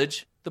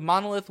knowledge, the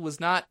monolith was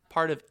not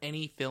part of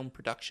any film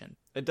production.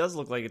 It does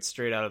look like it's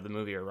straight out of the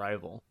movie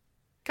Arrival.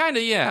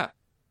 Kinda, yeah.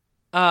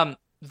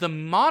 The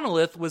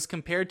monolith was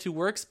compared to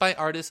works by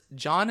artist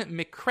John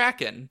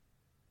McCracken,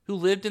 who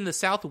lived in the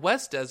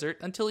Southwest Desert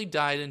until he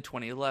died in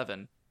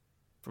 2011.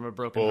 From a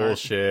broken heart.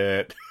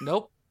 Bullshit.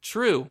 Nope,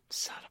 true.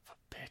 Son of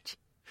a bitch.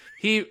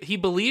 He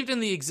believed in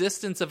the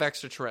existence of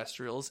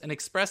extraterrestrials and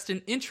expressed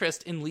an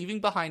interest in leaving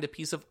behind a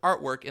piece of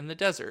artwork in the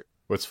desert.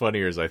 What's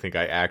funnier is I think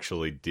I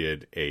actually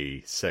did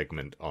a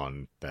segment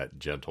on that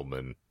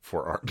gentleman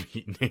for Art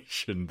Beat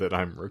Nation that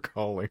I'm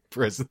recalling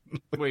presently.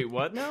 Wait,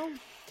 what now?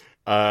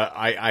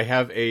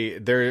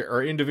 There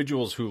are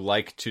individuals who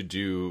like to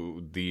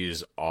do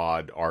these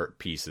odd art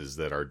pieces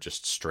that are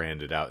just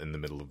stranded out in the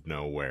middle of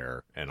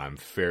nowhere, and I'm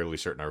fairly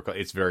certain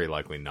it's very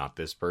likely not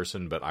this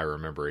person, but I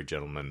remember a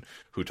gentleman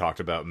who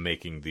talked about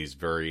making these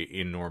very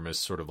enormous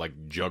sort of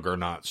like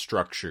juggernaut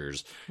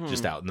structures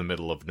just out in the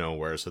middle of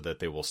nowhere so that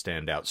they will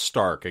stand out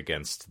stark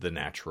against the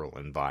natural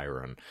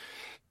environ.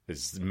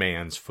 This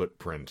man's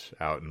footprint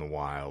out in the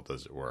wild,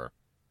 as it were.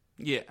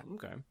 Yeah.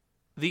 Okay.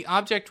 The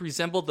object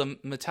resembled the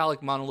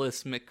metallic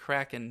monoliths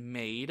McCracken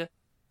made,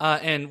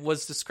 and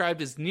was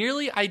described as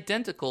nearly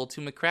identical to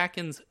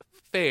McCracken's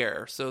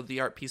Fair, so the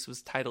art piece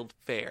was titled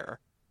Fair.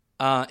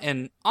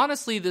 And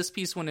honestly, this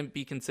piece wouldn't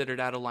be considered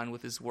out of line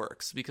with his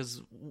works,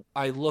 because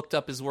I looked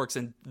up his works,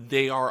 and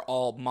they are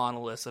all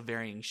monoliths of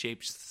varying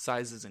shapes,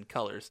 sizes, and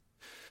colors.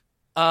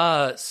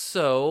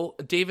 So,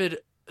 David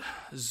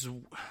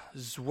Zwirner...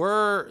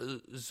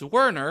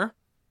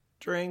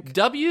 Drink.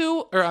 Zwirner.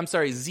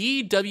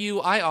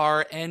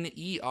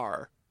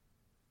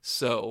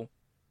 So,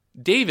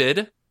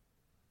 David,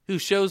 who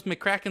shows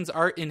McCracken's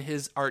art in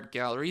his art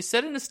gallery,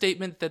 said in a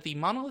statement that the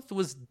monolith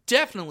was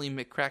definitely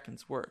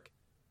McCracken's work.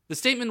 The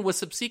statement was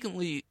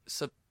subsequently.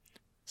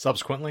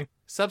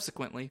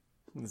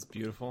 It's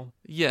beautiful.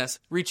 Yes,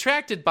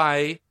 retracted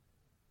by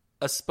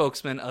a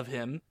spokesman of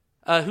him,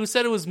 who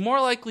said it was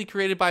more likely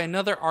created by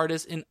another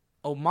artist in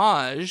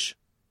homage,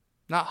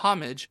 not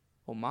homage.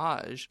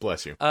 Homage.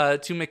 Bless you.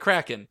 To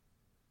McCracken.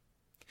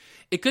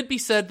 It could be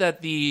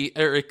that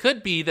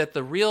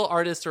the real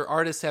artist or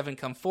artists haven't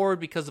come forward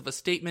because of a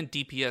statement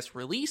DPS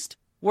released,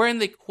 wherein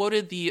they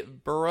quoted the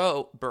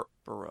Burrow.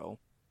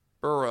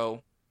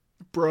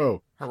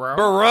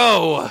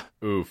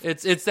 Oof.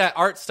 It's that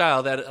art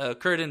style that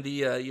occurred in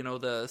the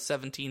the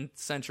 17th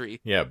century.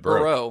 Yeah,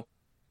 Baroque.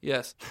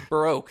 Yes,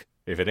 Baroque.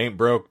 If it ain't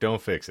broke,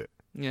 don't fix it.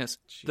 Yes,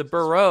 Jesus the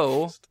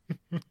Burrow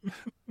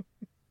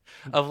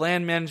of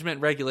land management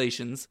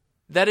regulations,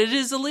 that it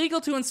is illegal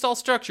to install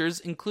structures,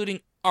 including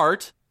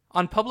art,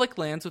 on public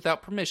lands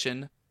without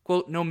permission,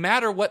 quote, no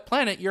matter what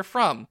planet you're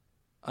from,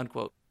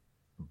 unquote.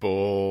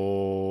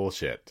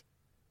 Bullshit.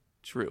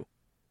 True.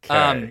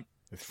 Okay.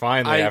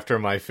 Finally, after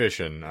my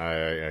fishing,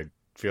 I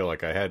feel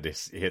like I had to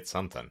hit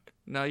something.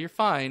 No, you're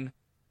fine.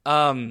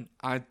 I'm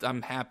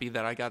happy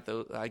that I got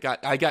those. I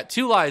got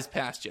 2 lies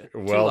past you.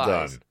 Well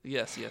done.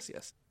 Yes.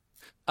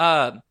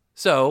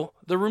 So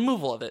the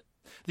removal of it.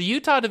 The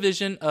Utah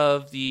division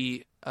of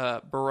the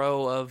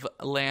Bureau of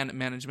Land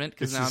Management,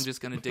 because now I'm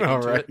just going to dig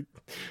into it.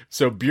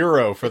 So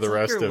Bureau for the It's like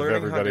rest you're of learning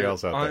everybody how to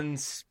else out there.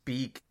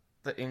 unspeak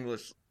the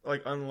English,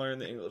 like unlearn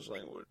the English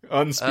language.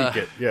 Unspeak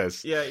it,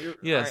 yes. Yeah,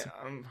 Yes.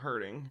 I'm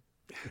hurting.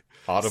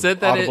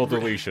 Said that Audible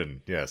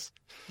deletion, yes.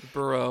 The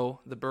Bureau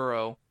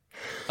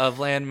of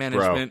Land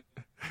Management.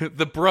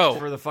 The Bro.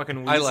 For the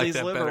fucking I like Weasleys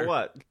that live better. or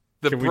what?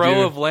 The Can we Bro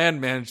do- of Land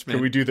Management.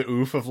 Can we do the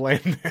oof of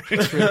land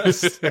management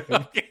instead?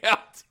 Okay, I'll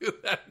do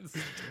that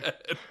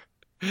instead.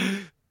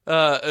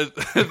 The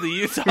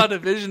Utah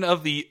division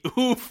of the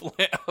OOF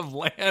of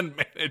Land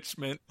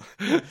Management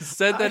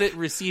said that it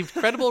received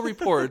credible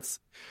reports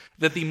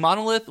that the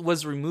monolith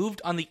was removed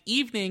on the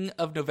evening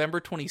of November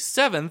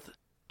 27th,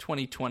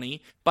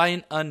 2020, by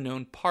an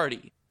unknown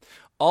party.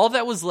 All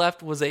that was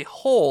left was a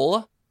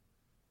hole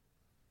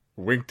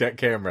Winked at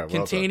camera. Well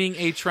containing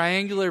a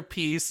triangular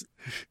piece.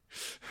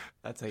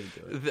 That's how you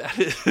do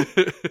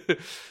it.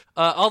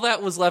 All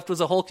that was left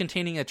was a hole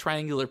containing a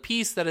triangular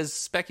piece that is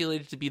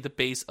speculated to be the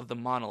base of the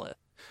monolith.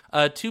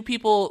 2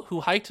 people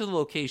who hiked to the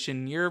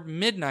location near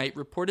midnight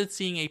reported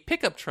seeing a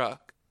pickup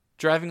truck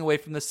driving away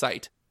from the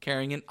site,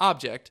 carrying an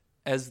object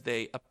as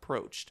they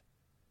approached.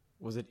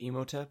 Was it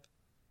Emotep?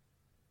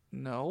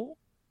 No?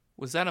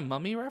 Was that a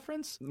Mummy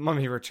reference?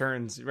 Mummy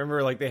Returns.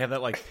 Remember, like, they have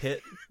that, like,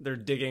 pit? They're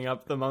digging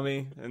up the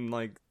mummy, and,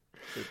 like...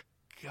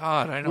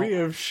 God, I don't... We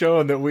have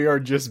shown that we are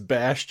just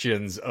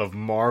bastions of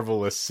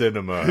marvelous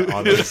cinema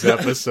on this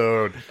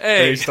episode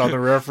based on the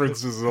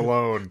references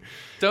alone.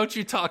 Don't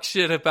you talk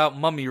shit about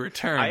Mummy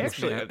Returns, I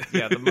actually... man.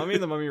 Yeah, the Mummy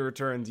and the Mummy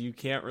Returns, you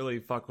can't really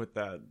fuck with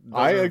that. Those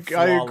I are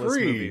flawless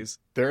agree. movies.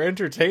 They're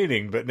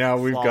entertaining, but now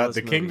we've got Flawless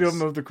the movies.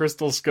 Kingdom of the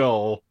Crystal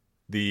Skull,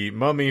 the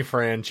Mummy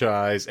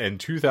franchise, and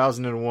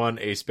 2001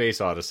 A Space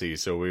Odyssey.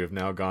 So we have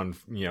now gone,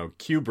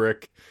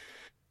 Kubrick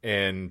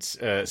and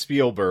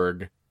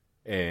Spielberg.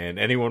 And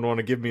anyone want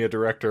to give me a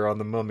director on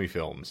the Mummy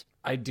films?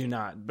 I do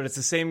not, but it's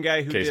the same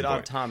guy who Case did in Odd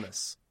point.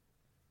 Thomas.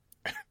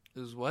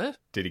 Is what?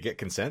 Did he get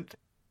consent?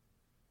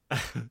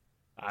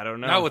 I don't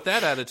know. Not with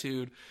that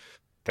attitude.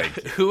 Thank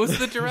you. Who was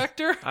the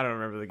director? I don't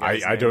remember the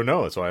guy's I name. don't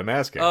know. That's why I'm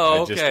asking.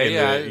 Oh, I just,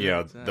 okay, in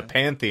yeah. the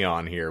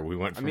pantheon here, we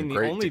went I from mean, the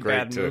great only to great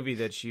bad to... movie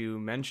that you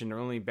mentioned, or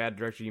only bad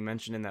director you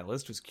mentioned in that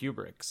list was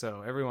Kubrick.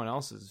 So everyone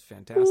else is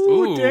fantastic.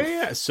 Ooh, Oof.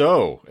 damn.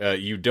 So,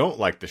 you don't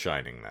like The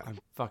Shining, then? I'm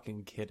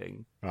fucking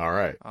kidding. All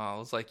right. Oh, I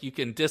was like, you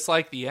can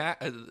dislike the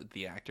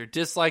actor,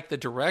 dislike the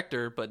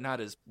director, but not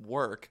his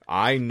work.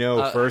 I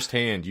know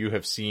firsthand you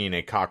have seen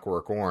A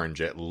Clockwork Orange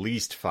at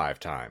least 5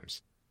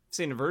 times. I've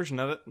seen a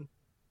version of it.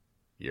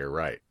 You're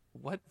right.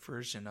 What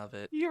version of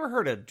it? You ever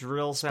heard a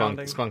drill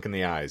sounding? Spunk in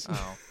the eyes.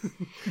 Oh.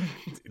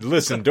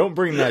 Listen, don't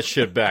bring that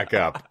shit back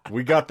up.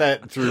 We got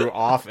that through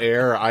off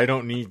air. I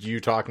don't need you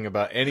talking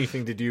about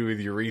anything to do with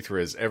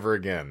urethras ever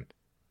again.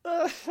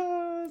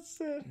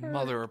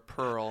 Mother of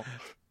pearl.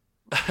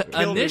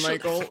 Kill me,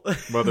 Michael.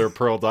 Mother of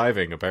pearl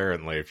diving,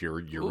 apparently, if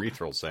you're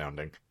urethral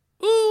sounding.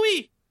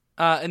 Ooh-wee!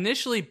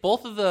 Initially,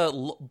 both the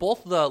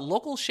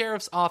local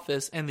sheriff's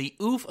office and the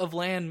Oof of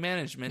Land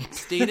Management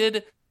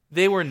stated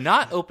they were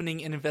not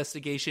opening an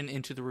investigation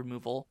into the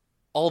removal,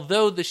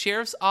 although the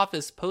sheriff's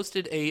office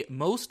posted a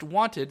most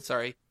wanted,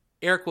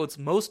 air quotes,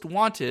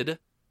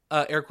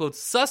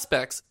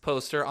 suspects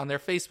poster on their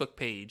Facebook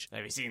page.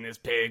 Have you seen this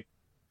pig?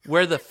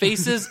 Where the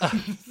faces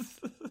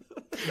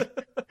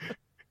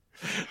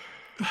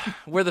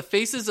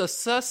of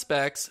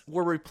suspects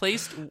were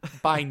replaced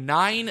by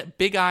 9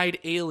 big-eyed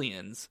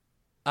aliens.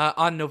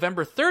 On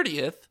November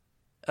 30th,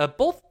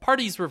 both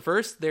parties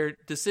reversed their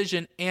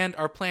decision and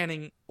are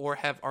planning, or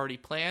have already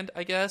planned,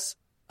 I guess,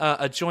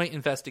 a joint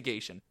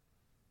investigation.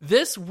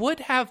 This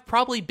would have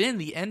probably been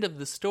the end of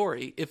the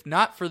story if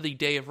not for the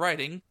day of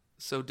writing,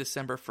 so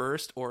December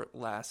 1st, or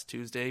last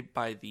Tuesday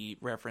by the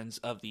reference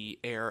of the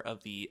air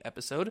of the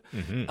episode.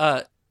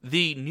 Mm-hmm.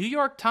 The New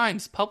York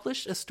Times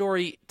published a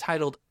story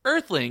titled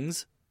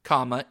Earthlings,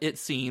 it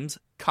seems,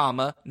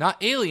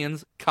 not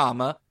aliens,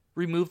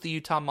 remove the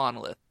Utah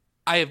Monolith.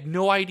 I have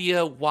no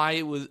idea why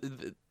it was...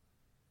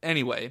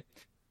 Anyway,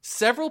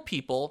 several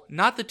people,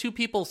 not the 2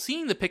 people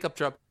seeing the pickup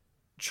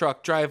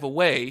truck drive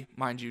away,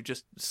 mind you,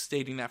 just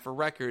stating that for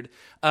record,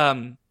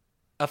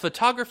 a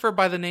photographer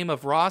by the name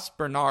of Ross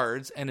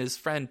Bernards and his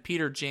friend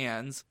Peter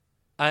Jans,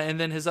 and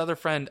then his other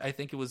friend, I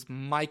think it was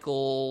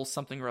Michael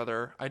something or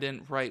other. I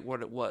didn't write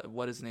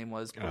what his name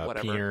was, but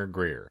whatever. Peter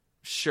Greer.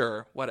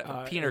 Sure,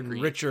 whatever. Peter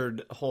Greer.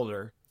 Richard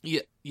Holder.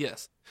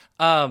 Yes.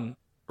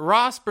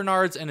 Ross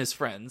Bernards and his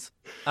friends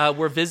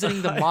were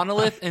visiting the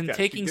monolith and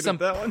taking some...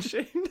 that one,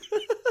 Shane?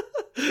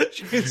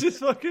 Shane's just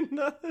fucking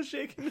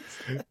shaking his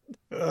head.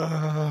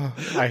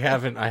 I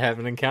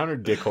haven't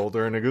encountered Dick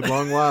Holder in a good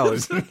long while.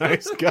 He's a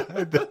nice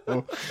guy, though.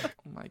 Oh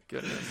my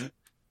goodness. Have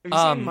you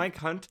seen Mike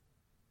Hunt?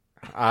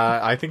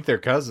 I think they're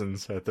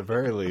cousins, at the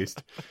very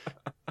least.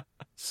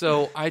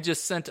 So I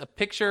just sent a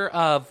picture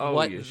of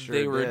what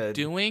they were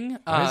doing.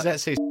 Why does that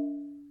say...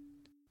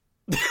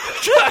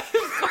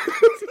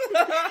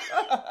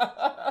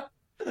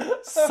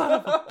 Son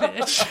of a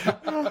bitch.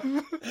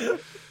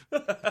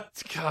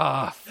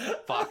 God,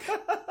 fuck.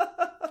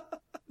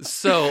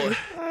 So,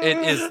 it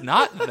is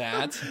not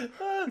that.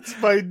 It's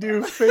my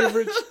new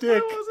favorite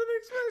shtick. I wasn't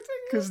expecting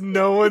it. Because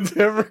no one's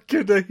ever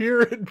gonna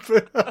hear it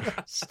but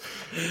us.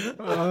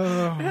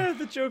 Yeah,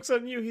 the joke's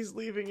on you. He's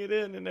leaving it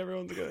in, and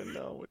everyone's gonna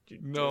know what you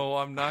do. No,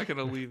 I'm not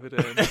gonna leave it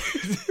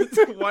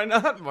in. Why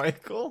not,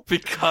 Michael?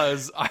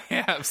 Because I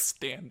have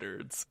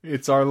standards.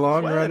 It's our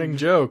long-running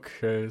joke.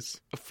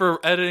 For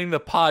editing the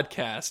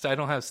podcast, I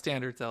don't have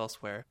standards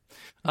elsewhere.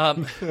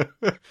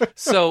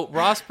 So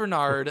Ross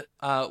Bernard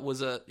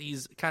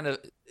he's kind of...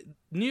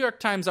 New York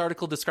Times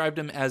article described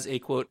him as a,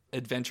 quote,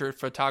 adventure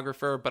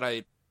photographer,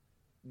 but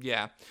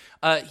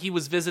he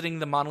was visiting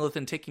the monolith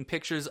and taking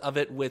pictures of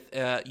it with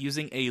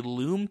using a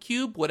loom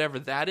cube, whatever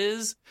that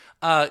is,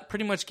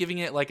 pretty much giving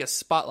it like a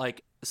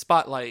spotlight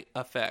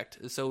effect.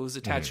 So it was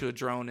attached to a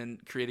drone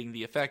and creating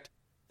the effect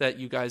that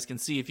you guys can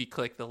see if you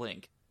click the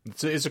link.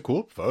 It's a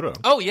cool photo.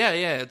 Oh, yeah,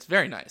 it's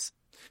very nice.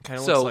 Kind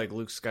of looks like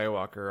Luke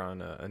Skywalker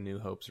on a New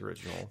Hope's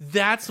original.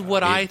 That's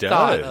what I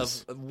thought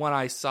of when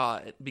I saw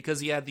it, because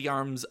he had the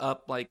arms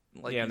up like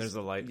yeah, and there's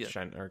a light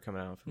shining or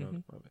coming out from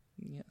above it.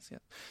 Yes.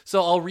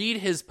 So I'll read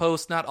his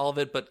post, not all of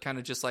it, but kind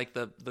of just like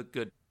the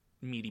good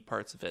meaty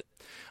parts of it.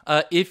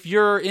 If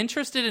you're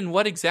interested in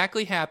what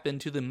exactly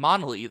happened to the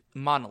monolith,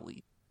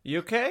 you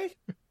okay?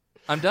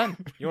 I'm done.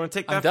 You want to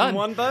take that from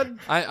one, bud?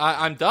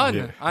 I'm done.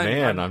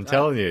 Yeah. I'm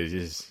telling you,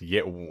 just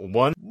get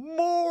one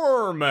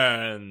more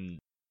man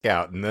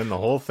out, and then the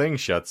whole thing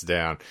shuts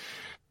down.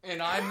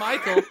 And I'm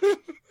Michael.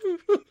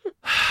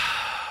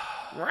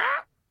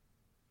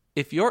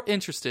 If you're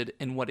interested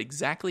in what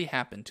exactly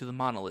happened to the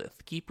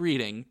monolith, keep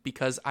reading,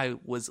 because I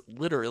was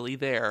literally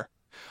there.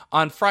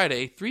 On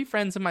Friday, 3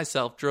 friends and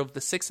myself drove the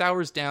 6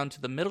 hours down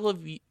to the middle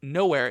of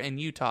nowhere in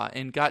Utah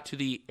and got to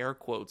the, air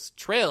quotes,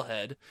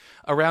 trailhead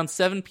around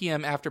 7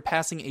 p.m. after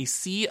passing a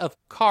sea of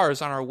cars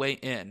on our way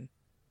in.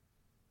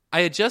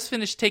 I had just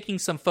finished taking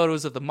some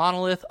photos of the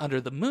monolith under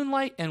the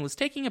moonlight and was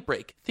taking a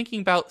break, thinking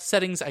about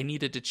settings I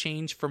needed to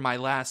change for my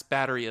last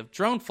battery of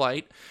drone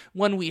flight,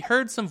 when we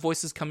heard some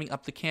voices coming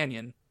up the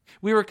canyon.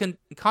 We were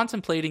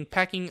contemplating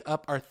packing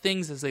up our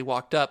things as they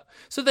walked up,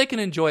 so they can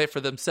enjoy it for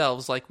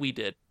themselves like we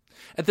did.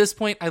 At this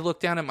point, I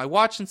looked down at my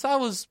watch and saw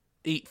it was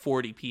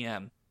 8:40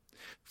 p.m.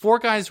 4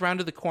 guys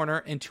rounded the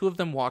corner, and 2 of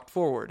them walked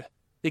forward.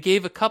 They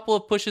gave a couple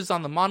of pushes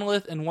on the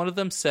monolith, and one of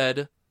them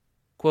said,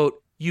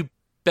 quote, "You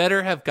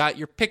better have got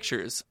your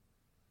pictures."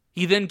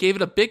 He then gave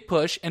it a big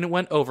push, and it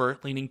went over,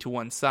 leaning to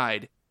one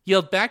side. He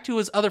yelled back to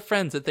his other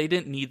friends that they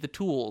didn't need the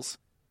tools.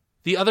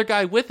 The other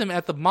guy with him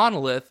at the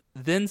monolith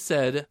then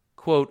said,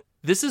 quote,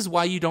 "This is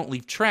why you don't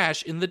leave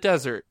trash in the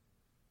desert."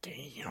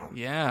 Damn.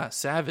 Yeah,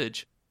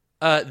 savage.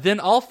 Then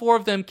all 4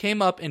 of them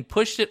came up and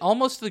pushed it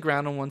almost to the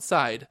ground on one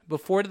side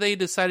before they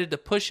decided to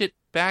push it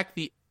back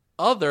the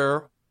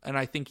other, and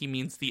I think he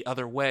means the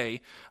other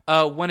way,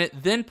 when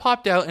it then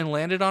popped out and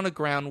landed on the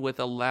ground with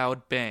a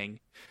loud bang.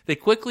 They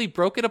quickly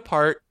broke it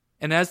apart,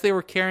 and as they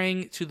were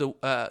carrying it to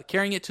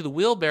the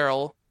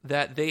wheelbarrow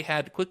that they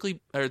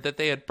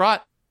had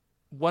brought,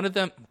 one of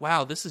them.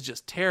 Wow, this is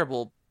just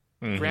terrible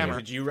grammar.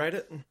 Did you write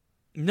it?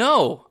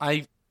 No,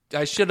 I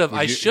should have.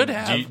 I should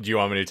have. Do you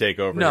want me to take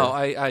over? No,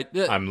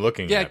 here? I'm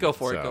looking. Yeah, at go it,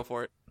 for it. so. Go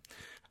for it.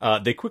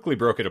 They quickly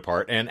broke it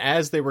apart, and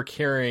as they were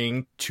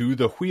carrying to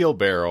the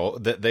wheelbarrow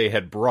that they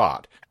had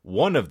brought,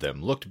 one of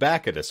them looked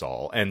back at us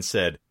all and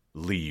said,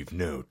 "Leave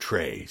no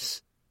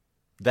trace."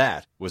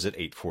 That was at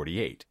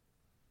 8:48.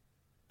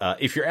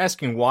 If you're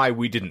asking why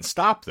we didn't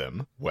stop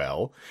them,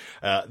 well,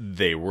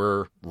 they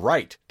were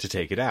right to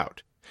take it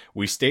out.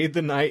 We stayed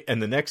the night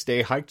and the next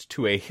day hiked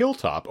to a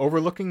hilltop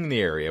overlooking the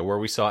area where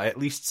we saw at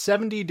least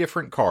 70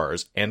 different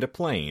cars and a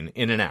plane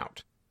in and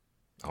out.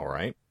 All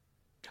right.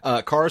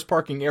 Cars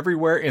parking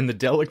everywhere in the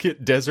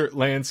delicate desert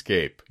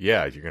landscape.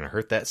 Yeah, you're going to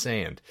hurt that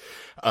sand.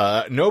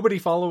 Nobody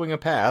following a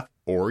path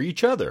or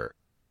each other.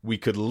 We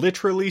could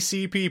literally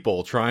see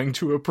people trying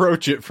to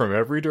approach it from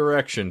every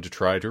direction to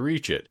try to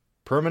reach it,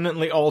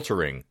 permanently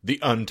altering the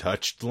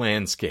untouched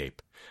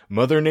landscape.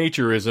 Mother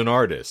Nature is an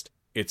artist.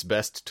 It's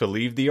best to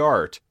leave the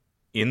art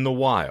in the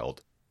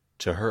wild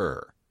to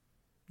her.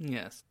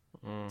 Yes.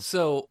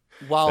 So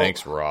while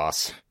Thanks,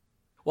 Ross.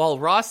 While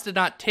Ross did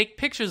not take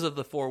pictures of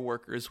the 4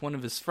 workers, one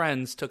of his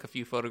friends took a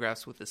few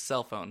photographs with his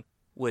cell phone,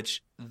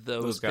 which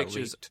those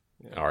pictures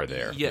are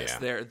there. Yes,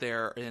 yeah.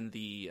 they're in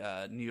the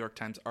New York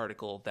Times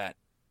article that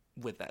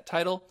with that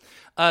title.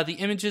 The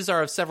images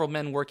are of several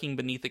men working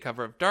beneath the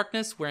cover of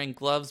darkness, wearing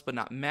gloves but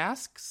not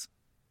masks.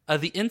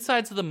 The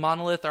insides of the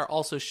monolith are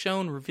also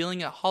shown,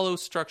 revealing a hollow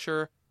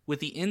structure with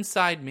the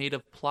inside made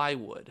of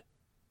plywood.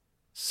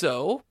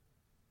 So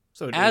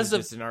it is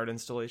just an art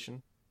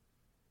installation?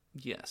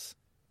 Yes.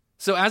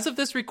 So as of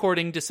this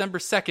recording, December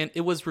 2nd,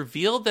 it was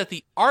revealed that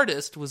the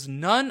artist was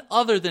none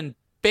other than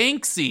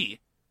Banksy.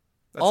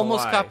 That's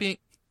almost a lie. copying.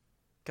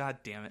 God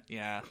damn it!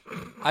 Yeah,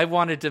 I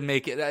wanted to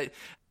make it.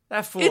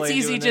 That fool It's ain't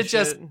easy doing to this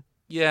just. shit.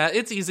 Yeah,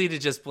 it's easy to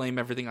just blame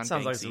everything on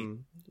Sounds Banksy. like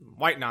some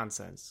white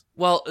nonsense.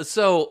 Well,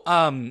 so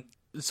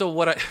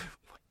what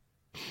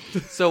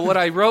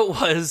I wrote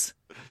was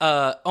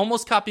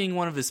almost copying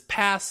one of his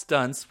past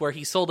stunts where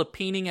he sold a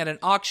painting at an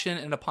auction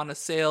and upon a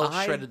sale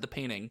shredded the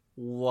painting.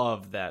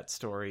 Love that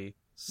story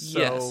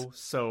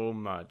so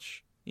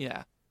much.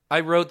 Yeah.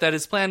 I wrote that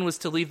his plan was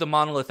to leave the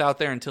monolith out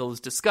there until it was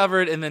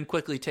discovered and then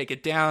quickly take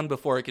it down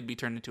before it could be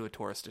turned into a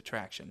tourist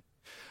attraction.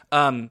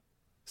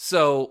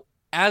 So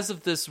as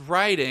of this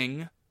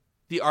writing,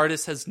 the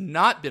artist has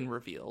not been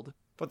revealed.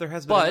 But there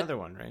has been another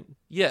one, right?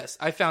 Yes,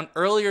 I found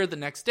earlier the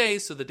next day,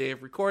 so the day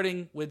of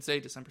recording, Wednesday,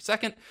 December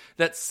 2nd,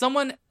 that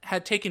someone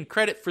had taken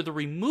credit for the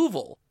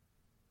removal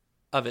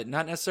of it.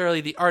 Not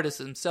necessarily the artist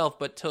himself,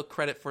 but took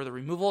credit for the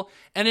removal,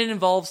 and it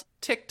involves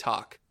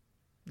TikTok.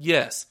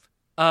 Yes.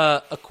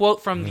 A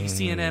quote from the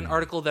CNN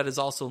article that is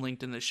also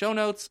linked in the show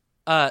notes.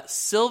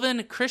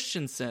 Sylvan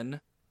Christensen,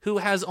 who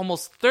has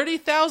almost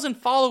 30,000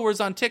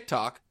 followers on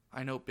TikTok,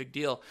 I know, big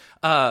deal,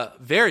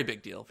 very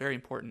big deal, very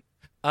important,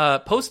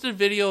 posted a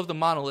video of the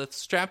monolith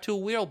strapped to a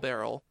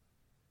wheelbarrow,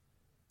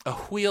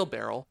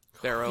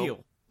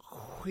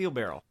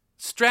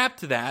 strapped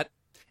to that,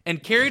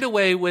 and carried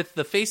away with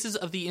the faces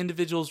of the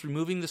individuals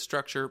removing the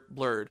structure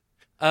blurred.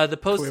 The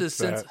post is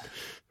since...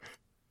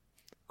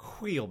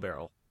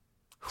 Wheelbarrow.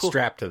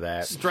 Strapped to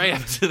that.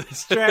 Strapped to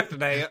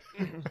that.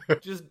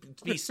 Just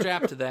be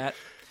strapped to that.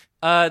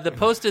 The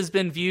post has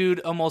been viewed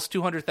almost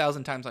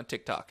 200,000 times on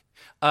TikTok.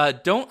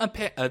 Don't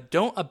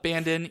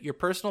abandon your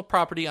personal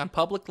property on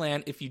public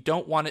land if you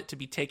don't want it to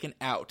be taken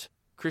out.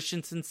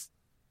 Christensen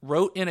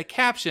wrote in a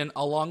caption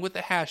along with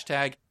the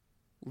hashtag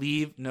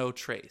 "Leave No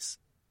Trace."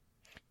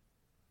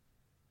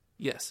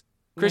 Yes.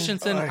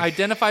 Christensen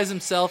identifies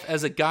himself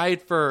as a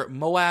guide for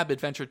Moab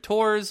Adventure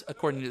Tours.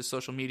 According to his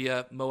social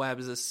media, Moab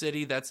is a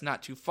city that's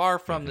not too far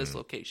from this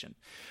location.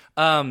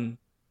 The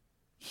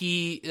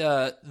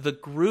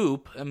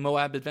group,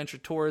 Moab Adventure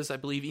Tours, I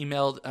believe,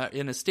 emailed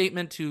in a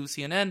statement to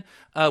CNN,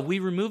 we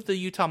removed the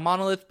Utah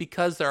Monolith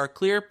because there are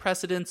clear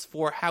precedents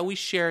for how we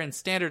share and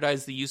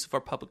standardize the use of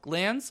our public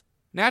lands,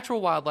 natural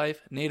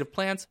wildlife, native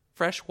plants,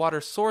 freshwater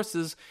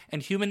sources,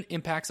 and human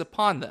impacts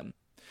upon them.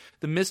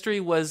 The mystery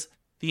was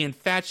the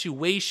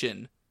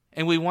infatuation,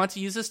 and we want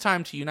to use this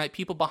time to unite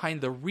people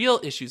behind the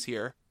real issues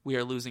here. We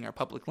are losing our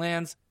public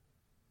lands.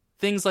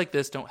 Things like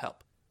this don't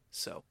help.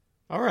 So,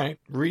 all right,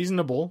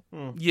 reasonable.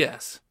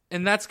 Yes,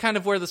 and that's kind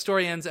of where the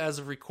story ends as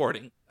of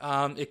recording.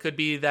 It could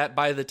be that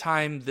by the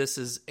time this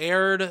is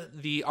aired,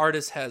 the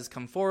artist has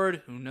come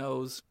forward. Who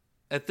knows?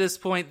 At this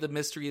point, the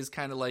mystery is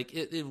kind of like,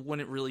 it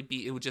wouldn't really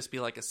be, it would just be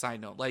like a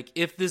side note. Like,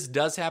 if this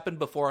does happen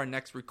before our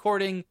next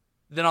recording,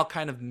 then I'll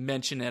kind of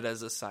mention it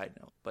as a side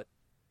note. But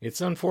It's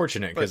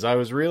unfortunate because I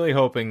was really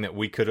hoping that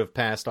we could have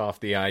passed off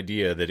the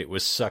idea that it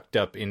was sucked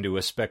up into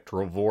a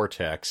spectral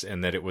vortex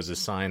and that it was a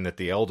sign that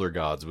the elder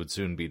gods would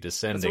soon be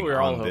descending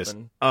on this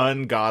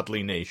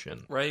ungodly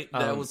nation. Right?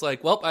 That was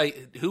like, well,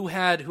 who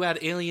had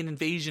alien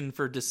invasion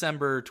for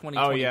December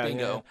 2020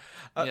 bingo?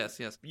 Yeah.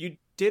 Yes. You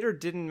did or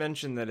didn't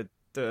mention that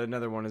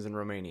another one is in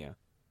Romania.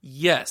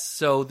 Yes.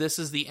 So this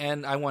is the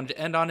end. I wanted to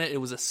end on it. It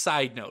was a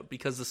side note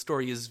because the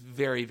story is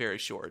very, very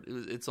short.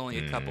 It's only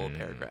a couple of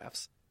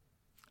paragraphs.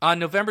 On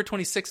November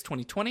 26,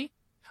 2020,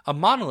 a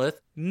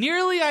monolith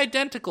nearly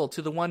identical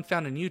to the one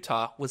found in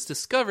Utah was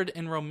discovered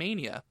in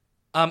Romania.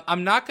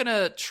 I'm not going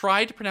to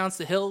try to pronounce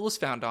the hill it was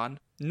found on,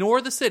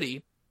 nor the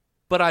city,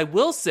 but I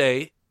will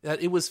say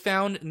that it was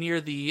found near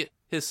the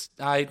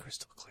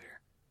Crystal clear.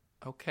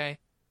 Okay.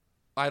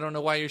 I don't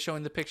know why you're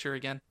showing the picture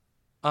again.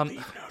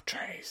 Leave no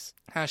trace.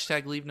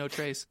 Hashtag leave no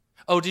trace.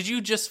 Oh, did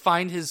you just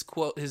find his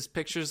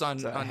pictures on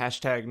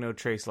hashtag no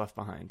trace left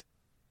behind?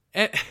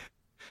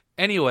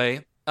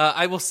 Anyway,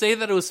 I will say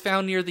that it was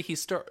found near the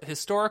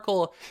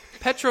historical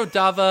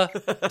Petrodava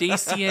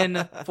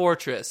Dacian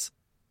fortress.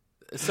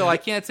 So I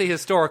can't say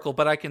historical,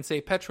 but I can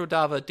say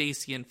Petrodava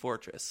Dacian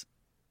fortress.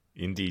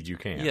 Indeed, you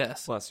can.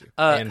 Yes. Bless you.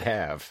 And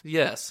have.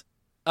 Yes.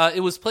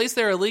 It was placed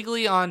there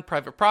illegally on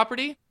private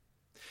property.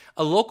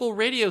 A local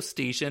radio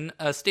station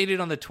stated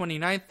on the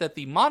 29th that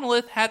the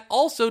monolith had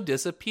also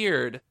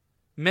disappeared,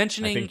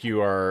 mentioning... I think you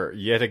are,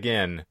 yet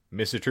again,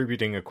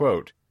 misattributing a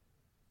quote,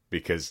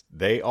 because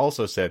they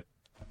also said,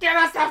 "Get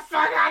us the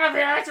fuck out of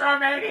here, it's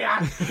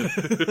Romania!"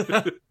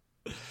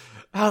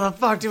 How the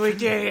fuck do we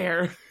get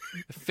here?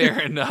 Fair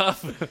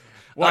enough.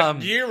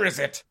 What year is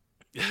it?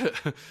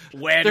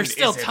 When There's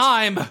still is it?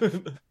 time.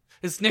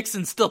 Is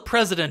Nixon still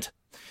president?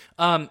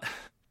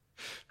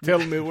 Tell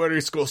me where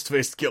is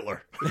Ghostface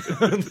Killer.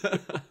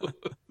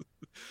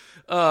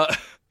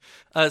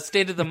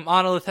 Stated the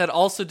monolith had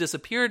also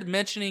disappeared,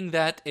 mentioning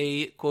that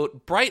a,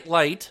 quote, bright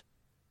light,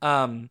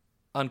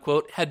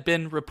 unquote, had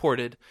been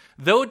reported,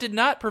 though it did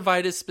not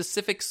provide a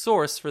specific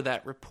source for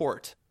that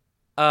report.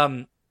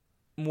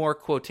 More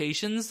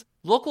quotations.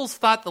 Locals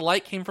thought the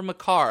light came from a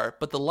car,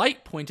 but the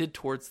light pointed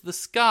towards the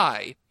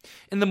sky.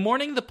 In the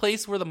morning, the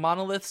place where the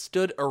monolith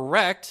stood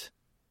erect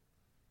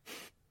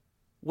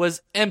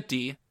was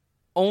empty.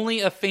 Only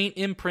a faint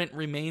imprint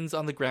remains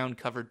on the ground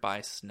covered by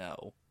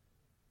snow.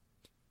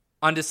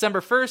 On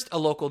December 1st, a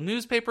local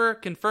newspaper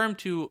confirmed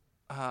to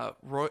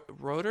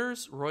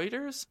Reuters?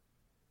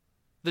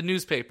 The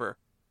newspaper.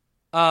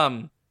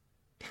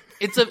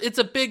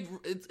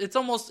 It's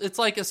almost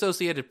like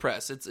Associated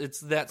Press. It's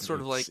that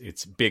sort of like...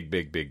 It's big.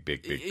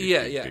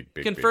 Yeah.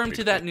 Confirmed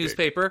to that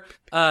newspaper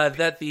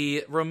that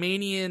the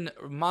Romanian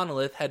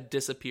monolith had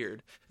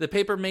disappeared. The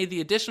paper made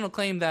the additional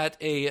claim that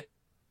a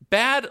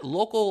bad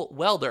local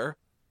welder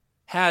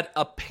had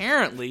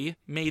apparently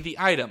made the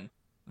item,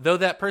 though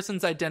that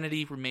person's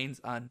identity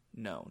remains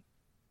unknown.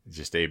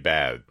 Just a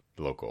bad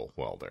local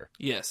welder.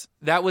 Yes,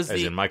 that was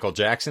As in Michael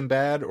Jackson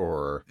bad,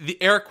 or...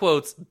 the air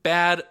quotes,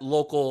 bad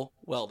local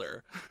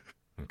welder.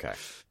 Okay.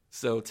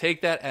 So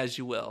take that as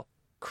you will.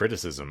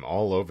 Criticism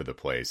all over the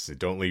place.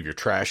 Don't leave your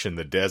trash in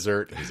the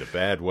desert. He's a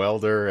bad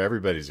welder.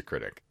 Everybody's a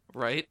critic.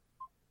 Right?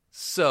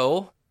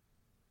 So,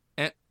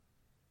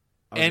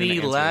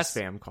 any last...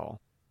 spam call.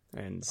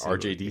 And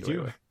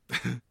RJD2?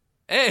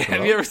 Hey,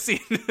 have you ever seen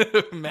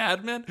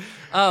Mad Men?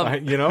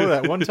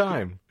 That one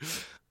time.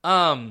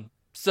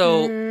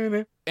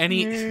 So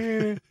any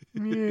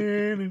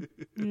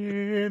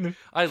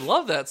I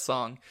love that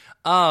song.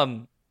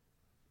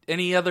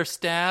 Any other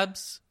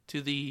stabs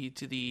to the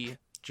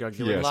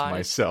jugular? Yes, lie?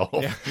 myself.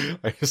 Yeah.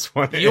 I just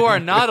want to You are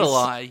not a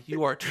lie,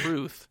 you are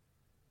truth.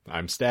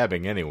 I'm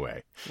stabbing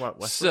anyway.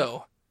 What?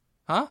 So,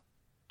 huh?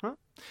 Huh?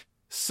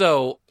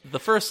 So, the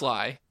first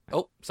lie.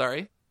 Oh,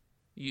 sorry.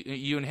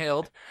 You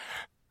inhaled.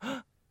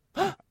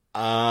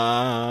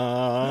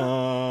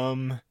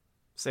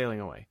 Sailing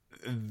away.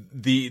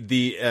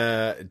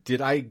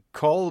 Did I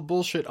call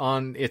bullshit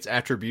on its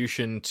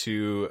attribution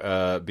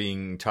to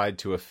being tied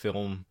to a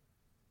film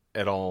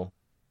at all?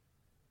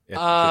 At the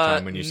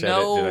time when you said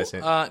it, did I say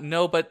it?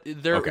 No, but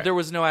there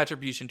was no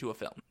attribution to a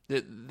film.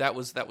 That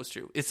was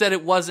true. It said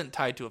it wasn't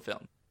tied to a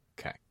film.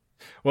 Okay.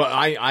 Well,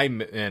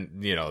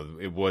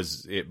 it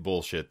was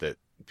bullshit that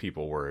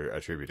people were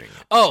attributing.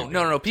 Oh,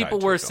 no. People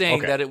were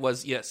saying that it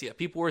was, yes.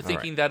 People were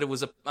thinking that it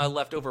was a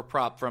leftover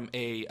prop from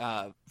a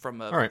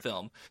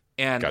film.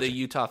 And the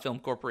Utah Film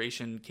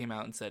Corporation came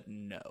out and said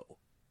no.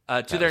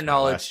 To their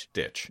knowledge, last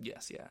ditch.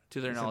 Yes, yeah.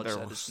 To their knowledge,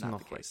 that is not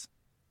the case.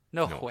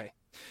 No way.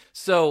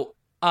 So,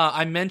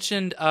 I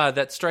mentioned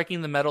that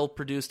striking the metal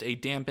produced a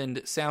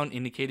dampened sound,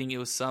 indicating it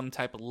was some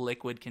type of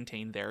liquid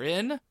contained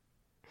therein.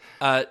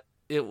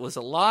 It was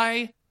a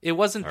lie. It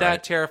wasn't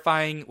that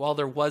terrifying. While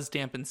there was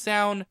dampened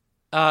sound,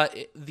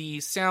 the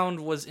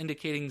sound was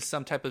indicating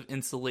some type of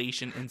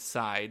insulation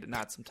inside,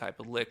 not some type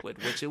of liquid,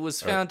 which it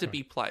was found to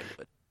be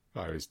plywood.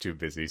 I was too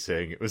busy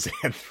saying it was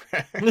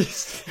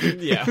anthrax.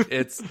 Yeah.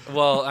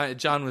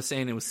 John was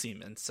saying it was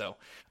semen, so...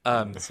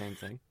 the same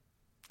thing.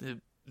 The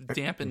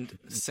dampened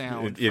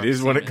sound. It is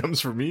semen. When it comes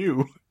from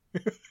you.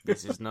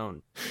 This is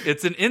known.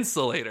 It's an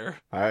insulator.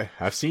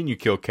 I've seen you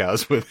kill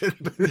cows with it.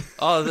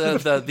 Oh,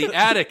 the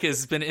attic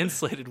has been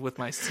insulated with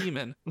my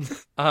semen.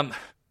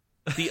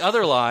 The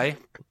other lie.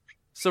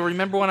 So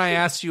remember when I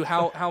asked you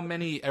how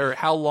many or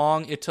how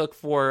long it took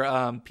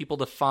for people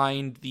to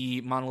find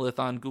the monolith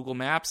on Google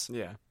Maps?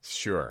 Yeah.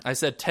 Sure. I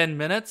said 10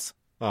 minutes.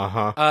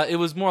 Uh-huh. It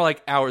was more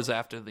like hours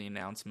after the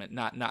announcement,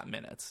 not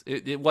minutes.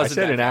 It wasn't.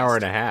 I said that an fast. hour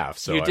and a half.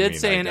 So You did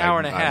say an hour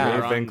and a half. I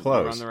may have been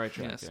close. We're on the right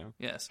track. Yes, Yeah.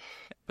 yes.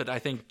 But I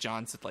think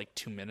John said like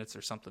 2 minutes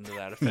or something to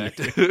that effect.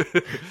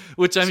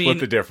 Which I mean, Split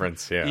the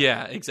difference. Yeah.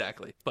 yeah,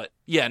 exactly. But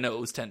yeah, no, it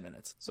was 10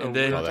 minutes. So and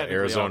then All that technically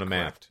Arizona all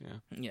math.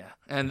 correct, Yeah. yeah,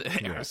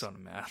 and Arizona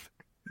math.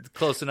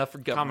 Close enough for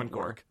Common government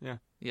Core. work. Yeah.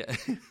 Yeah.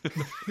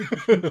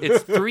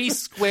 It's 3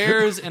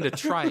 squares and a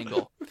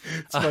triangle.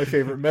 It's my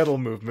favorite metal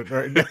movement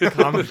right now.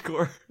 Common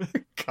Core.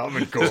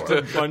 Common Just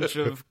a Core. bunch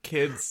of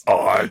kids.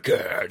 I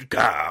can't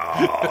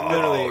count.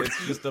 Literally,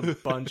 it's just a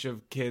bunch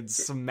of kids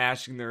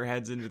smashing their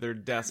heads into their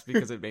desks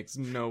because it makes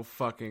no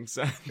fucking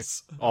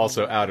sense.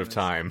 Also out of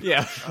time.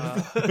 Yeah.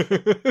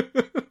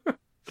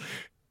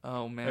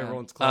 Oh man.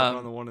 Everyone's clapping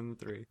on the 1 and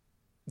the 3.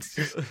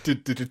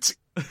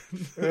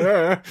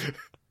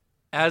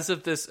 As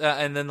of this,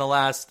 and then the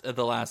last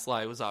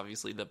lie was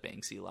obviously the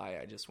Banksy lie.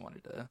 I just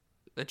wanted to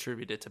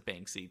attribute it to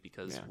Banksy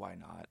because why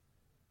not?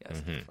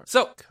 Yes. Mhm.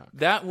 So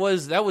that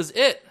was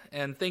it.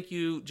 And thank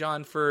you,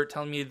 John, for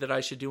telling me that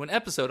I should do an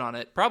episode on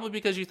it. Probably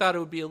because you thought it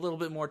would be a little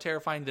bit more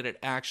terrifying than it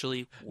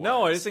actually was.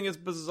 No, I just think it's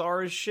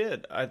bizarre as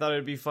shit. I thought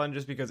it'd be fun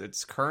just because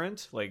it's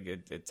current. Like,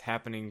 it's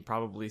happening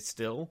probably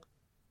still.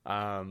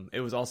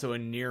 It was also a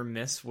near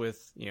miss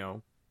with,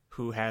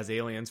 who has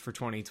aliens for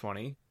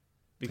 2020.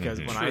 Because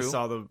when I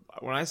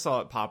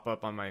saw it pop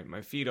up on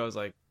my feed, I was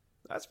like,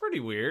 that's pretty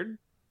weird.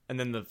 And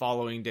then the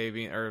following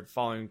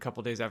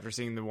couple days after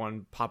seeing the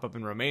one pop up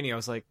in Romania, I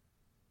was like,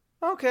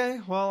 okay,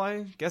 well,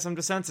 I guess I'm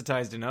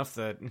desensitized enough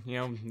that,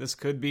 this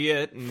could be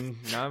it. And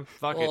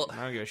fuck it.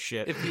 I don't give a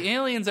shit. If the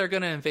aliens are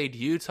going to invade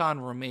Utah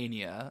and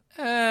Romania,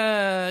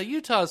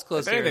 Utah's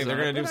close If to anything, Arizona.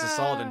 they're going to do us a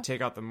solid and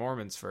take out the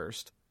Mormons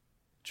first.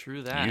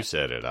 True that. You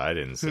said it. I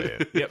didn't say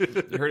it.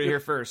 Yep, you heard it here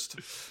first.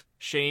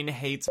 Shane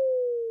hates.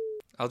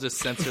 I'll just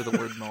censor the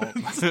word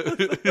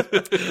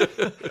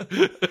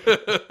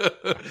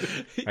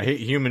I hate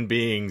human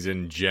beings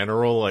in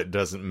general. It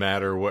doesn't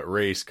matter what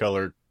race,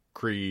 color,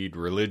 creed,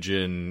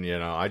 religion.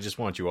 I just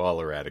want you all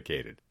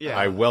eradicated. Yeah.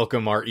 I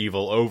welcome our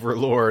evil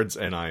overlords,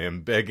 and I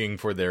am begging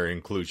for their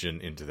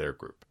inclusion into their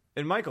group.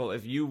 And Michael,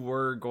 if you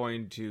were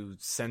going to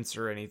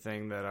censor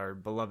anything that our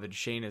beloved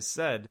Shane has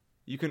said,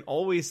 you can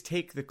always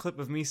take the clip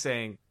of me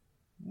saying,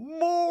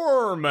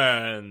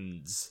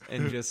 Mormons,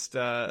 and just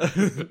that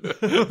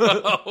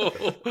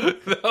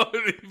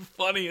would be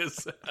funny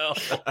as hell.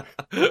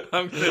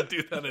 I'm gonna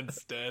do that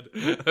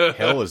instead.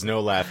 Hell is no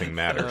laughing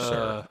matter,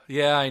 sir.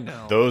 Yeah, I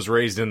know. Those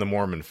raised in the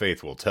Mormon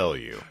faith will tell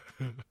you.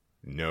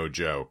 No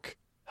joke.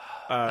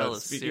 Hell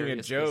is speaking of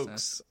serious jokes,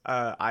 business.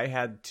 I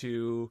had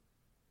to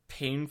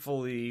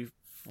painfully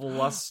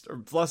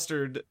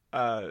flustered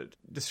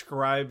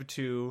describe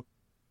to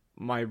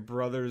my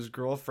brother's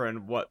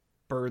girlfriend what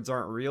birds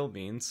aren't real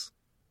means,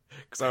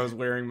 because I was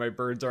wearing my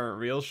birds aren't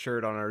real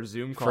shirt on our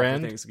Zoom call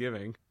Friend, for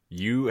Thanksgiving.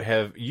 You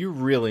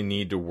really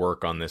need to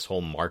work on this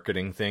whole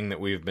marketing thing that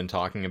we've been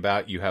talking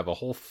about. You have a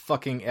whole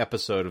fucking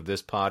episode of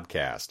this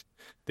podcast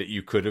that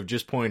you could have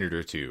just pointed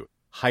her to,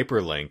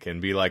 hyperlink,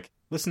 and be like,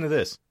 listen to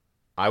this.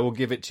 I will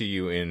give it to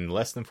you in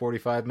less than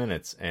 45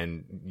 minutes,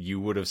 and you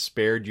would have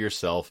spared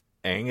yourself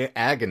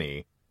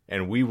agony,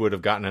 and we would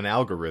have gotten an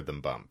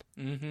algorithm bump.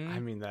 Mm-hmm. I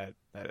mean, that's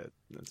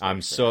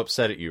I'm so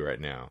upset at you right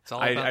now. It's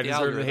all about I the deserve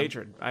algorithm. the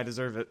hatred. I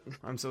deserve it.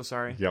 I'm so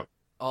sorry. Yep.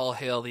 All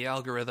hail the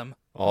algorithm.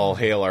 All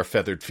hail our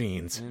feathered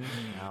fiends.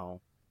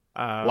 No.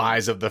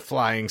 Lies of the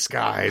flying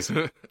skies.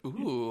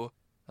 Ooh,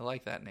 I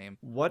like that name.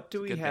 What do It's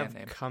a we good have band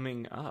name.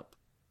 coming up?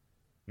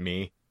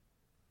 Me?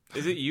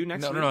 Is it you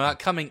next No, week? no, not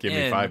coming Give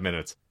in. me 5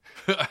 minutes.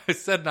 I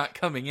said not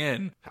coming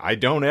in. I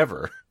don't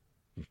ever.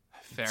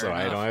 Fair So enough.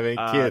 I don't have any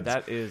kids.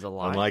 That is a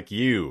lie. Unlike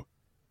you.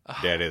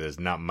 Daddy, that's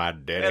not my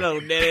daddy. Hello,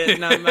 Daddy. It's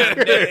not my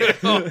daddy.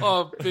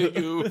 Oh, big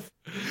oof.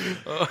 She is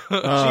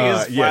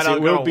flat yes, out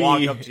it will gonna walk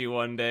be. up to you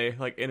one day,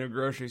 like in a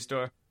grocery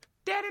store.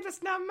 Daddy,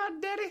 that's not my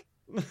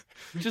daddy.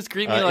 Just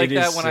greet me like it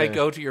that is, when I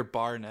go to your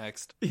bar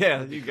next.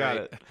 Yeah, you got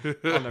it.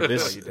 I'll never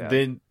This tell you,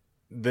 Dad.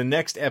 the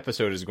next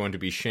episode is going to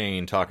be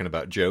Shane talking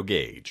about Joe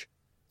Gage.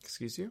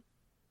 Excuse you?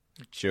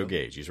 Joe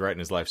Gage. He's writing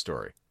his life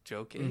story.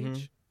 Joe Gage.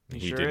 Mhm. He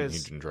He sure didn't. is. He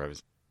didn't drive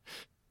his.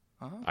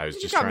 Huh? I was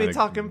You just got trying me to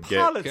talking get.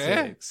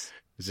 politics.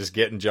 Was just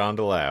getting John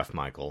to laugh,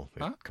 Michael.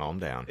 Huh? Calm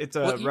down. It's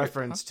a What year?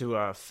 reference to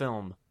a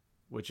film,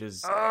 which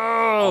is Oh,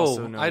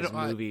 also known I as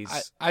don't.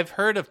 movies. I've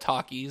heard of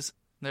talkies.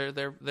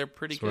 They're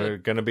pretty So we're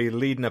good. going to be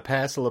leading a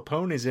passel of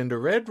ponies into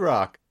Red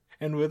Rock.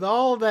 And with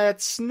all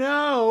that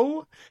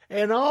snow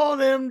and all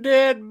them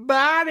dead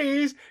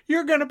bodies,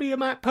 you're going to be a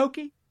mite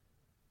pokey.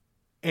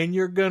 And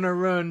you're going to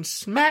run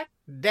smack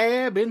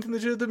dab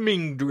into the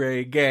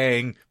Mingdray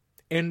gang.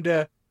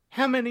 And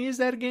how many is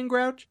that again,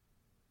 Grouch?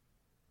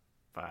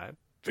 5.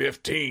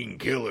 15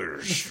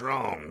 killers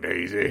strong,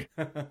 Daisy.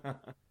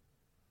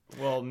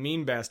 Well,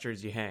 mean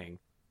bastards, you hang.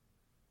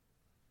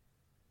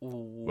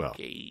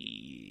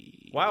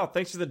 Okay. Wow,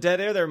 thanks for the dead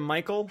air there,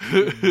 Michael.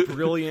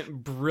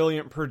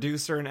 Brilliant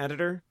producer and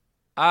editor.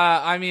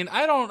 I mean,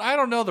 I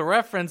don't know the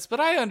reference, but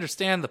I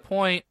understand the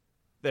point.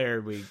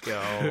 There we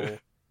go.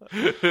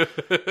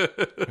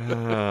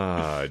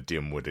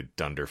 Dim-witted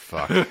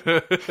dunderfuck.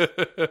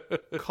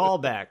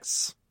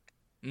 Callbacks.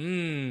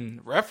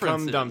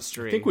 References. Come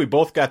dumpstery. I think we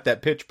both got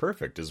that pitch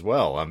perfect as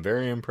well. I'm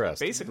very impressed.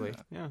 Basically,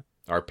 yeah.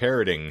 Our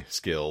parroting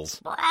skills.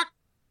 Brock,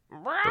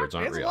 Birds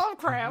aren't it's real.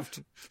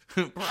 Lovecraft.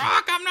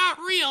 Brock, I'm not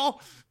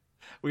real.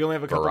 We only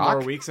have a couple Barack?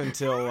 more weeks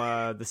until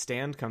The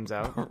Stand comes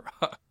out.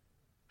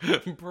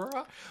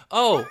 Brock.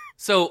 Oh,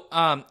 so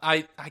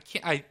I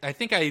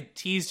think I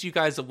teased you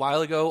guys a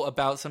while ago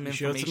about some You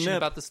showed some information nip.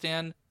 about The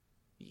Stand.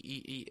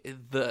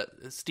 The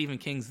Stephen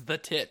King's The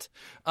Tit.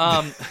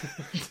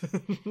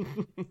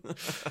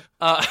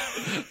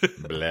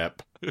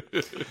 Blep.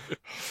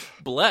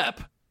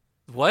 Blep.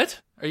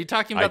 What are you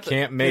talking I about?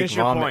 can't make Finish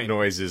your vomit point.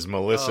 noises.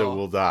 Melissa Oh.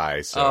 will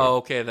die. So Oh,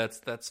 okay.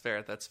 That's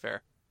fair. That's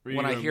fair. Were you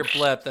When I gonna- hear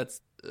blep,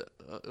 that's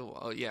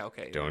well, yeah,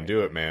 okay. don't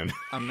do it, man.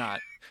 I'm not.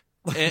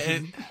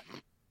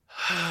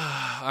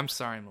 I'm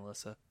sorry,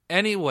 Melissa.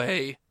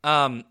 Anyway,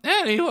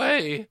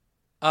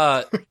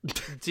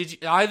 did you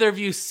either of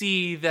you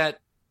see that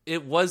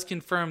it was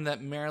confirmed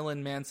that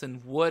Marilyn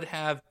Manson would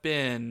have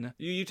been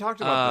You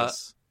talked about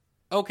this.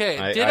 okay?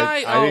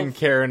 I Oh, didn't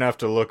care enough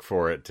to look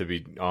for it, to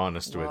be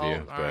honest with well, you.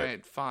 all But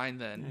right, fine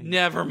then.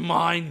 Never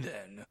mind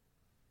then.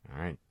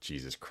 all right,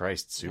 Jesus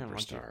Christ, Man, why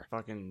don't you superstar.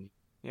 fucking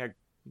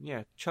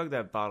yeah. Chug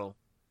that bottle.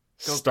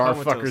 Go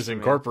Starfuckers comatose for me.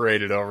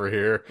 Incorporated over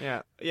here.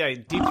 Yeah.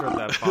 Deep throat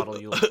that bottle,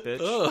 you little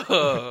bitch.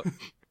 Ugh.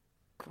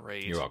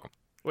 Great. You're welcome.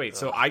 Wait,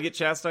 so I get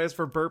chastised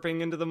for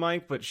burping into the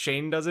mic, but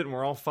Shane does it, and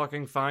we're all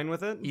fucking fine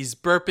with it? He's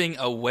burping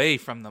away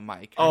from the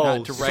mic. Oh,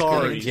 not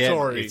directly.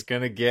 sorry. It's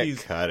gonna get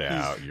He's- cut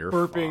out. You're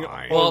burping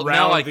fine. Well, around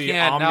now I the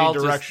can't. Now I'll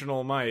just-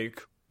 omnidirectional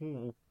mic.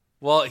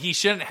 Well, he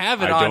shouldn't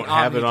have it I on. don't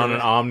have it on an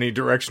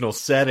omnidirectional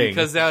setting.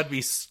 because that would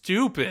be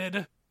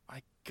stupid.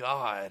 My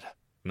God.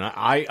 Now,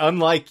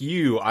 unlike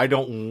you, I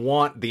don't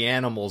want the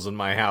animals in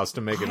my house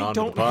to make it I